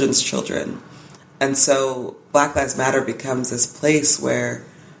our children's children. And so Black Lives Matter becomes this place where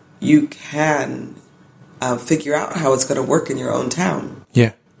you can figure out how it's going to work in your own town.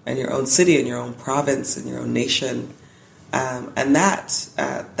 Yeah. In your own city, in your own province, in your own nation. And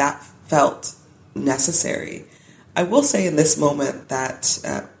that felt necessary. I will say in this moment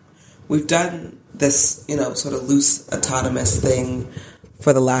that we've done this, sort of loose autonomous thing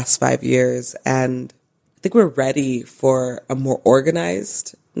for the last 5 years, and I think we're ready for a more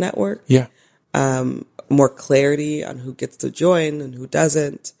organized network. Yeah. More clarity on who gets to join and who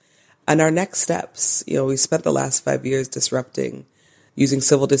doesn't. And our next steps, we spent the last 5 years disrupting, using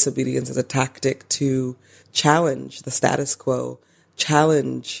civil disobedience as a tactic to challenge the status quo,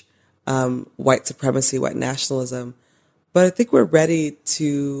 challenge white supremacy, white nationalism. But I think we're ready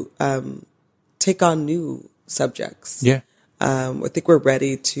to take on new subjects. Yeah. I think we're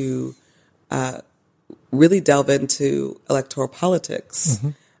ready to really delve into electoral politics.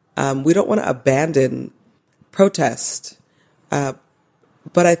 Mm-hmm. We don't want to abandon protest, but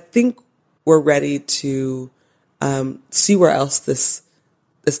I think we're ready to see where else this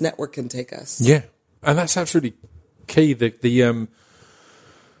network can take us. Yeah, and that's absolutely key. The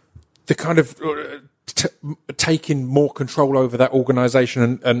kind of taking more control over that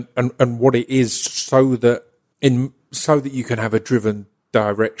organisation and what it is, so that you can have a driven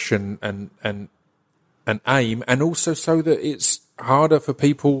direction and aim, and also so that it's harder for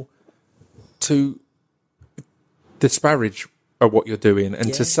people to disparage what you're doing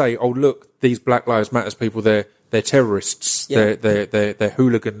and to say, "Oh, look, these Black Lives Matter people, they're terrorists, they're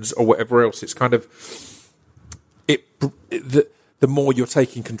hooligans, or whatever else." It's kind of the more you're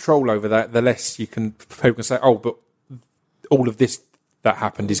taking control over that, the less people can say, "Oh, but all of this that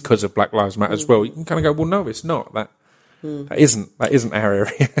happened is because of Black Lives Matter as well." You can kind of go, "Well, no, it's not. That isn't our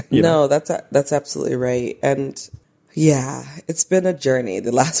area." No, that's absolutely right. And yeah, it's been a journey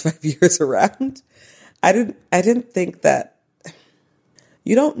the last 5 years around. I didn't think that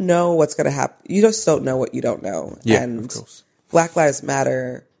you don't know what's going to happen. You just don't know what you don't know. Yeah, and of course. Black Lives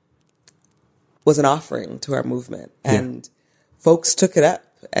Matter was an offering to our movement, and folks took it up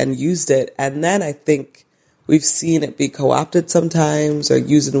and used it. And then I think we've seen it be co-opted sometimes or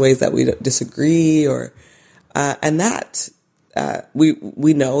used in ways that we disagree, or and that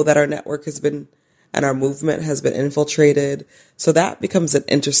we know that our network has been and our movement has been infiltrated. So that becomes an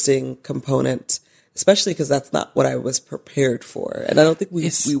interesting component, especially because that's not what I was prepared for. And I don't think we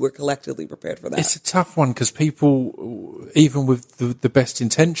were collectively prepared for that. It's a tough one because people, even with the best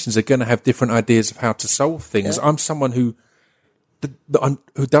intentions, are going to have different ideas of how to solve things. Yeah. I'm someone who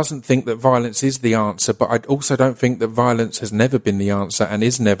doesn't think that violence is the answer, but I also don't think that violence has never been the answer and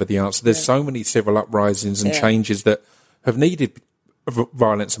is never the answer. There's so many civil uprisings and changes that have needed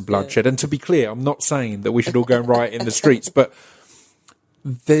violence and bloodshed. And to be clear, I'm not saying that we should all go and riot in the streets, but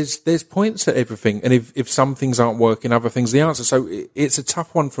there's points at everything. And if some things aren't working, other things the answer. So it's a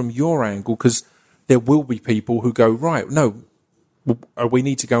tough one from your angle, because there will be people who go, right, no, we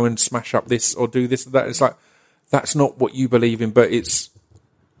need to go and smash up this or do this or that. It's like, that's not what you believe in, but it's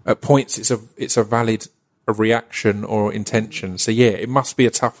at points it's a valid reaction or intention. So yeah, it must be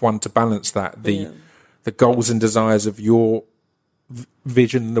a tough one to balance that, the goals and desires of your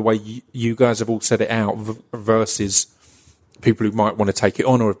vision, the way you guys have all set it out, versus people who might want to take it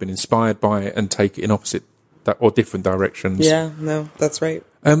on or have been inspired by it and take it in opposite or different directions. Yeah, no, that's right.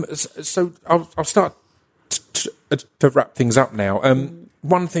 So I'll start to wrap things up now.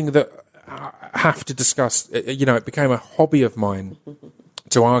 One thing that I have to discuss, it became a hobby of mine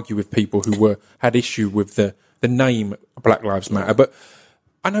to argue with people who had issue with the name Black Lives Matter, but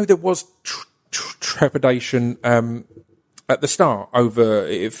I know there was trepidation at the start over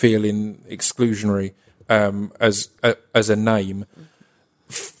it feeling exclusionary as a name.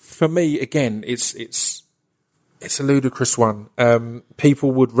 For me, again, it's a ludicrous one.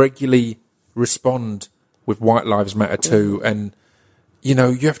 People would regularly respond with White Lives Matter too, and you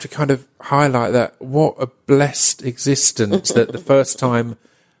have to kind of highlight that. What a blessed existence that the first time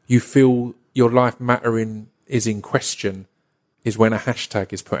you feel your life mattering is in question is when a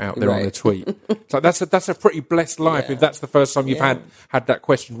hashtag is put out there on a tweet. So that's a pretty blessed life if that's the first time you've had that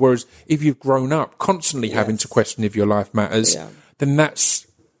question. Whereas if you've grown up constantly having to question if your life matters, then that's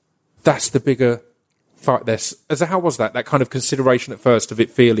the bigger fight there. So how was that kind of consideration at first of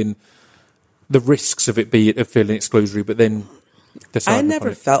it feeling the risks of feeling exclusionary, but then I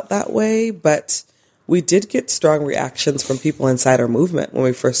never felt that way, but we did get strong reactions from people inside our movement when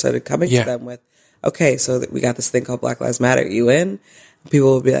we first started coming to them with, okay, so we got this thing called Black Lives Matter. You in?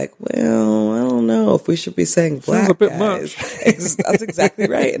 People would be like, well, I don't know if we should be saying black a bit guys. much. That's exactly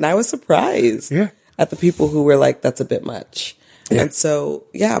right. And I was surprised at the people who were like, that's a bit much. Yeah. And so,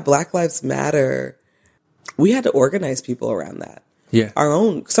 Black Lives Matter, we had to organize people around that. Yeah. Our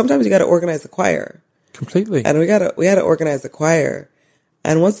own. Sometimes you got to organize the choir. Completely. And we had to organize the choir.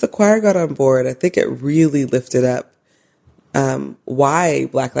 And once the choir got on board, I think it really lifted up why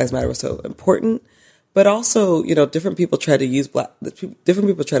Black Lives Matter was so important. But also, different people try to different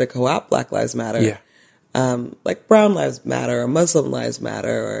people try to co-opt Black Lives Matter. Yeah. Like Brown Lives Matter or Muslim Lives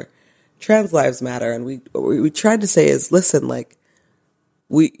Matter or Trans Lives Matter. And we tried to say is, listen, like,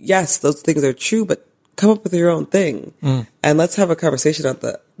 yes, those things are true, but come up with your own thing. And let's have a conversation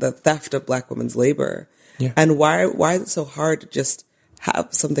about the theft of Black women's labor. Yeah. And why is it so hard to just have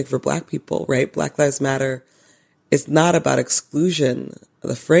something for Black people, right? Black Lives Matter is not about exclusion,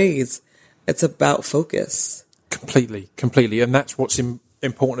 the phrase. It's about focus. Completely. And that's what's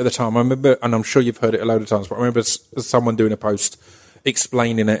important at the time. I remember, and I'm sure you've heard it a load of times, but I remember someone doing a post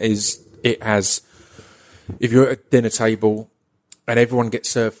explaining it as if you're at a dinner table and everyone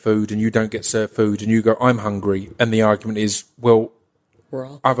gets served food and you don't get served food and you go, I'm hungry. And the argument is, well,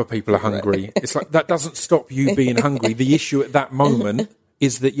 other people are hungry. Right. It's like, that doesn't stop you being hungry. The issue at that moment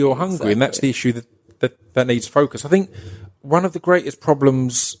is that you're hungry. Exactly. And that's the issue that needs focus. I think one of the greatest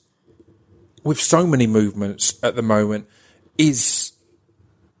problems with so many movements at the moment is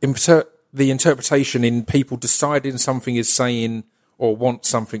the interpretation in people deciding something is saying or want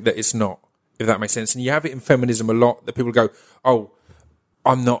something that it's not, if that makes sense. And you have it in feminism a lot, that people go, oh,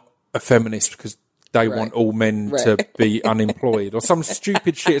 I'm not a feminist because they want all men to be unemployed or some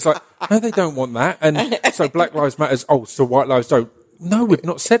stupid shit. It's like, no, they don't want that. And so Black Lives Matter, so white lives don't. No, we've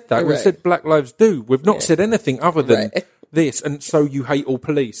not said that. We've said Black lives do. We've not said anything other than this. And so you hate all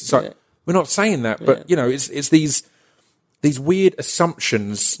police. It's like, we're not saying that, but it's these weird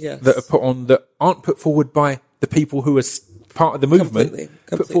assumptions that are put on that aren't put forward by the people who are part of the movement. Completely.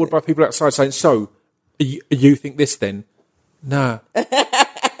 Put forward by people outside saying, so you think this then? No.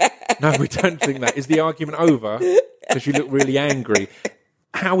 No, we don't think that. Is the argument over because you look really angry?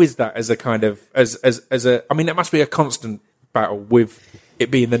 How is that as a kind of as a? I mean, it must be a constant battle with it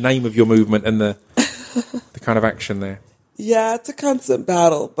being the name of your movement and the kind of action there. Yeah, it's a constant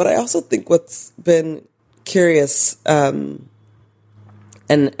battle, but I also think what's been curious, and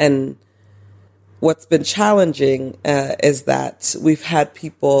what's been challenging is that we've had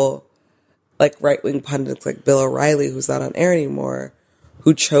people like right-wing pundits like Bill O'Reilly, who's not on air anymore,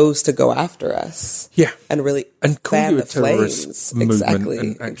 who chose to go after us. Yeah. And really and call fan you a the terrorist flames. movement Exactly.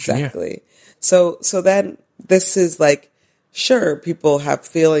 and action, Exactly. So then this is like, sure, people have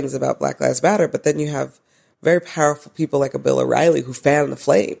feelings about Black Lives Matter, but then you have very powerful people like a Bill O'Reilly who fan the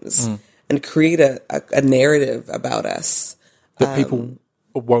flames and create a narrative about us. that people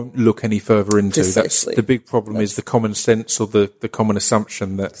won't look any further into. Precisely. That's the big problem, is the common sense or the common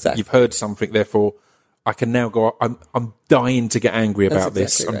assumption that Exactly. you've heard something, therefore I can now go, I'm dying to get angry about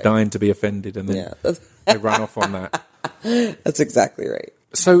this. exactly I'm right. dying to be offended, and then Yeah, they run off on that. that's exactly right.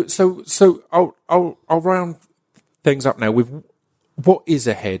 So I'll round things up now with what is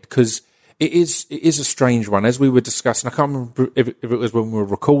ahead, because it is a strange one, as we were discussing. I can't remember if it was when we were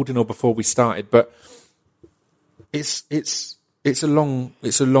recording or before we started, but it's a long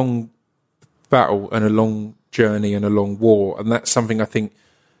battle and a long journey and a long war, and that's something I think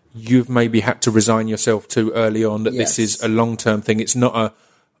you've maybe had to resign yourself to early on, that Yes. this is a long-term thing. It's not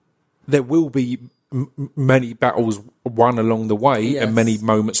there will be many battles won along the way Yes. and many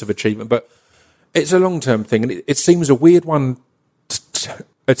moments of achievement, but it's a long-term thing, and it seems a weird one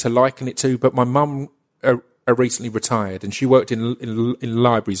to liken it to, but my mum recently retired, and she worked in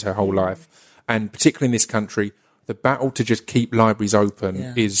libraries her whole life, and particularly in this country, the battle to just keep libraries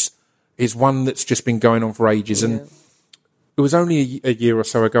open is one that's just been going on for ages. And it was only a year or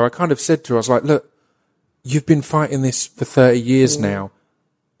so ago I kind of said to her, I was like, look, you've been fighting this for 30 years now.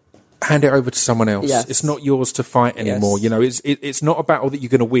 Hand it over to someone else. Yes. It's not yours to fight anymore. Yes. You know, it's not a battle that you're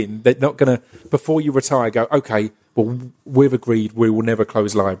going to win. They're not going to, before you retire, go, okay, well, we've agreed we will never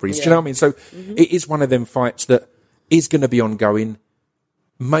close libraries. Do you know what I mean? So it is one of them fights that is going to be ongoing,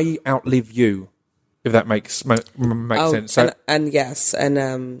 may outlive you, if that makes sense. So, And yes,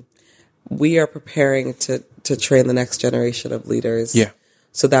 and we are preparing to train the next generation of leaders,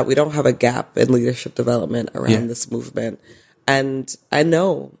 so that we don't have a gap in leadership development around this movement. And I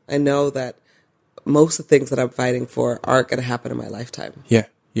know that most of the things that I'm fighting for aren't going to happen in my lifetime. Yeah.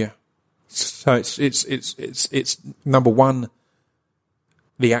 So it's number one,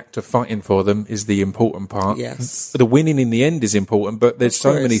 the act of fighting for them is the important part. Yes. The winning in the end is important, but there's Of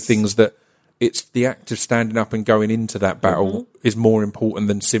so course. many things that it's the act of standing up and going into that battle is more important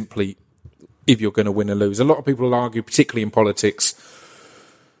than simply if you're going to win or lose. A lot of people will argue, particularly in politics,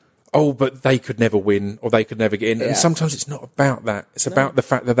 oh, but they could never win or they could never get in. Yeah. And sometimes it's not about that. It's about the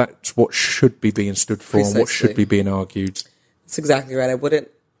fact that that's what should be being stood for and what Precisely. should be being argued. That's exactly right. I wouldn't,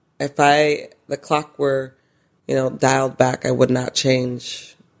 if the clock were, dialed back, I would not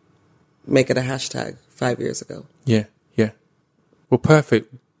make it a hashtag 5 years ago. Yeah. Well,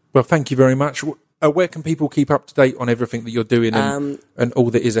 perfect. Well, thank you very much. Where can people keep up to date on everything that you're doing and all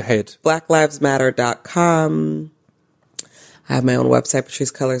that is ahead? BlackLivesMatter.com. I have my own website,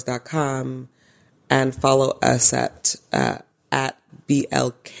 patricecolors.com, and follow us at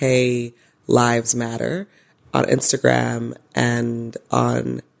BLK Lives Matter on Instagram and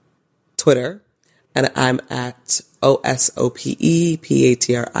on Twitter. And I'm at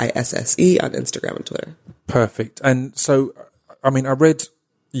OSOPEPATRISSE on Instagram and Twitter. Perfect. And so, I mean, I read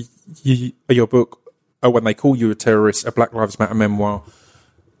your book, When They Call You a Terrorist, a Black Lives Matter memoir,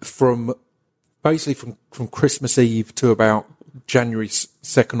 from Christmas Eve to about January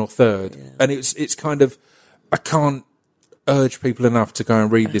 2nd or 3rd. Yeah. And it's kind of, I can't urge people enough to go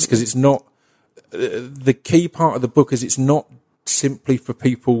and read this, because it's not, the key part of the book is it's not simply for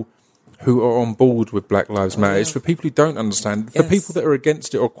people who are on board with Black Lives Matter. It's for people who don't understand, for people that are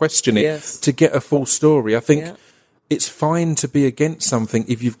against it or question it, to get a full story. I think it's fine to be against something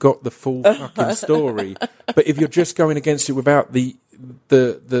if you've got the full fucking story. But if you're just going against it without the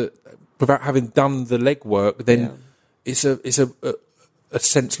without having done the legwork, then it's a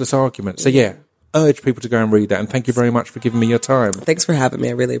senseless argument. So urge people to go and read that. And thank you very much for giving me your time. Thanks for having me.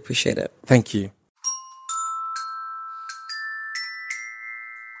 I really appreciate it. Thank you.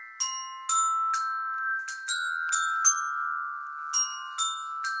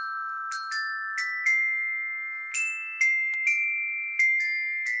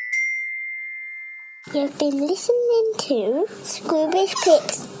 You've been listening to Scroobius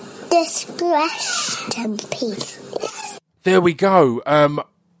Pip's Discretion Pieces. There we go.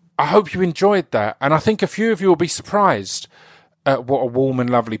 I hope you enjoyed that. And I think a few of you will be surprised at what a warm and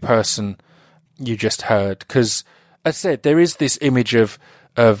lovely person you just heard. Because, as I said, there is this image of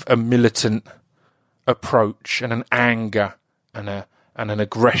a militant approach and an anger and an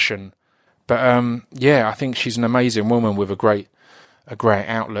aggression. But, I think she's an amazing woman with a great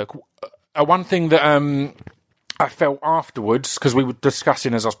outlook. one thing that I felt afterwards, because we were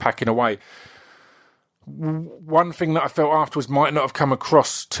discussing as I was packing away, one thing that I felt afterwards might not have come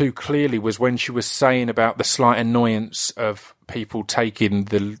across too clearly was when she was saying about the slight annoyance of people taking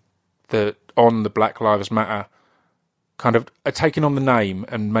the on the Black Lives Matter, kind of taking on the name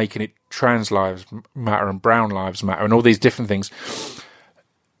and making it Trans Lives Matter and Brown Lives Matter and all these different things.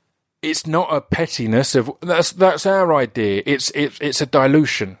 It's not a pettiness of that's our idea. It's a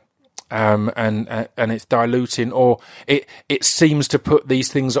dilution, and it's diluting, or it seems to put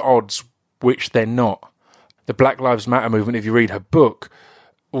these things at odds, which they're not. The Black Lives Matter movement, if you read her book,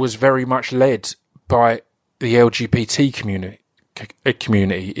 was very much led by the LGBT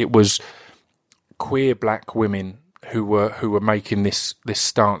community. It was queer black women who were making this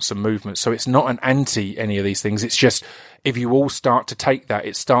stance and movement. So it's not an anti any of these things. It's just if you all start to take that,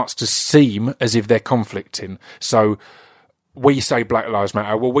 it starts to seem as if they're conflicting. So we say Black Lives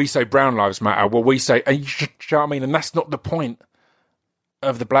Matter, well, we say Brown Lives Matter, well, we say, and you know what I mean? And that's not the point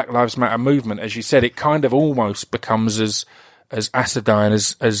of the Black Lives Matter movement. As you said, it kind of almost becomes as acidine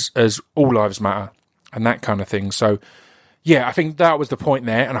as all lives matter and that kind of thing. So yeah, I think that was the point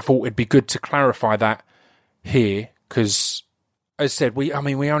there, and I thought it'd be good to clarify that here, because as I said, we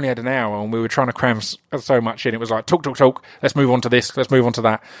only had an hour and we were trying to cram so much in. It was like talk, let's move on to this, let's move on to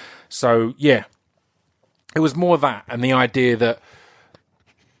that. So yeah, it was more that, and the idea that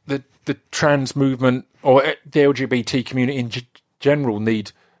the trans movement or the LGBT community in general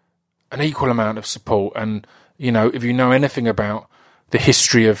need an equal amount of support. And you know, if you know anything about the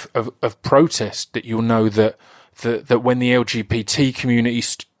history of protest, that you'll know that when the LGBT community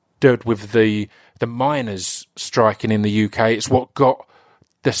stood with the miners striking in the UK, it's what got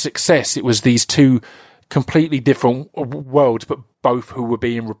the success. It was these two completely different worlds, but both who were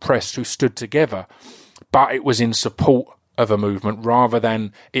being repressed, who stood together. But it was in support of a movement rather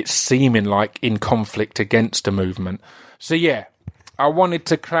than it seeming like in conflict against a movement. So yeah, I wanted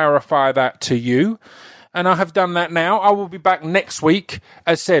to clarify that to you, and I have done that now. I will be back next week.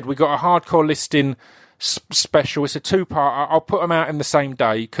 As said, we got a hardcore listing special. It's a 2-part. I'll put them out in the same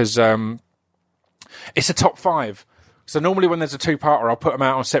day because it's a top 5. So normally when there's a 2-parter, I'll put them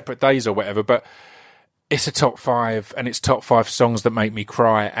out on separate days or whatever, but it's a top 5, and it's top 5 songs that make me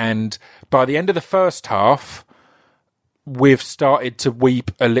cry. And by the end of the first half, we've started to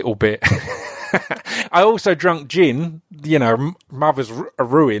weep a little bit. I also drunk gin, you know, mother's a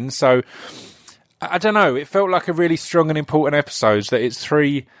ruin. So I don't know. It felt like a really strong and important episode, that it's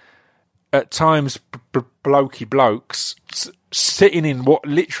 3, at times, blokey blokes sitting in what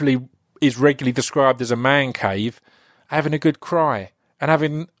literally is regularly described as a man cave, having a good cry and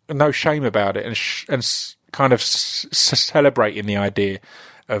having no shame about it, and kind of celebrating the idea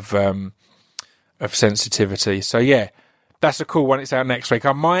of sensitivity. So yeah, that's a cool one. It's out next week.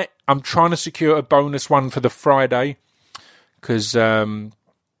 I'm trying to secure a bonus one for the Friday, because a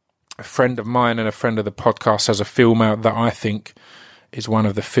friend of mine and a friend of the podcast has a film out that I think is one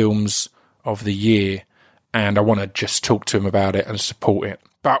of the films of the year, and I want to just talk to him about it and support it.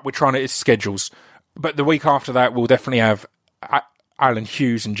 But we're trying to, it's schedules. But the week after that, we'll definitely have Alan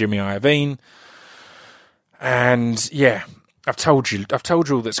Hughes and Jimmy Iovine. And yeah, I've told you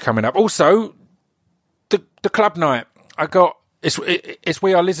all that's coming up. Also, the club night. It's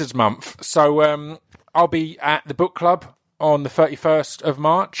We Are Lizards month. So I'll be at the book club on the 31st of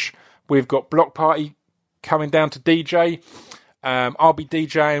March. We've got Block Party coming down to DJ. I'll be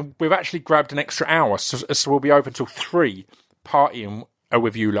DJing. We've actually grabbed an extra hour, so we'll be open till 3 partying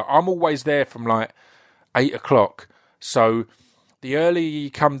with you lot. I'm always there from like 8 o'clock. So the earlier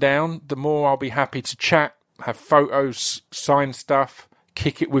you come down, the more I'll be happy to chat, have photos, sign stuff,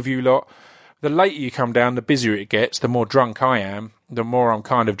 kick it with you lot. The later you come down, the busier it gets, the more drunk I am, the more I'm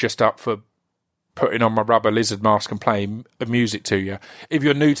kind of just up for putting on my rubber lizard mask and playing music to you. If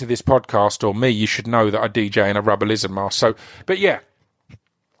you're new to this podcast or me, you should know that I DJ in a rubber lizard mask. So, but yeah,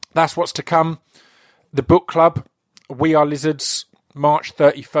 that's what's to come. The book club, We Are Lizards, March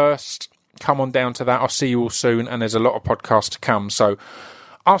 31st. Come on down to that. I'll see you all soon, and there's a lot of podcasts to come. So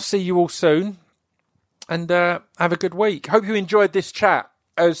I'll see you all soon, and have a good week. Hope you enjoyed this chat.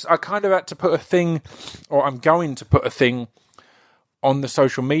 As I kind of had to put a thing, or I'm going to put a thing on the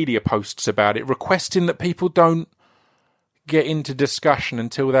social media posts about it, requesting that people don't get into discussion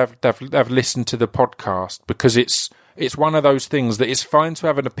until they've listened to the podcast, because it's one of those things that it's fine to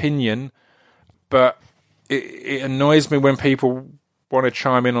have an opinion, but it annoys me when people want to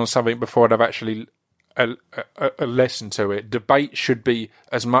chime in on something before they've actually listened to it. Debate should be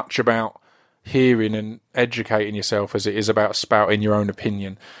as much about hearing and educating yourself as it is about spouting your own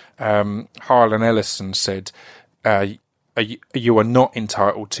opinion. Harlan Ellison said, you are not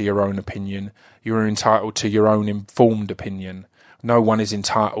entitled to your own opinion. You are entitled to your own informed opinion. No one is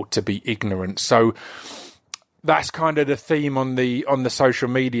entitled to be ignorant. So that's kind of the theme on the social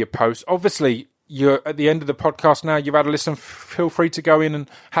media post. Obviously, you're at the end of the podcast now. You've had a listen. Feel free to go in and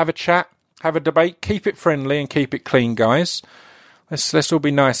have a chat, have a debate. Keep it friendly and keep it clean, guys. Let's all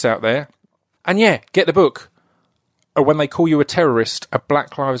be nice out there. And yeah, get the book. Or When They Call You a Terrorist, a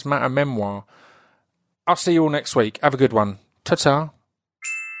Black Lives Matter memoir. I'll see you all next week. Have a good one. Ta-ta.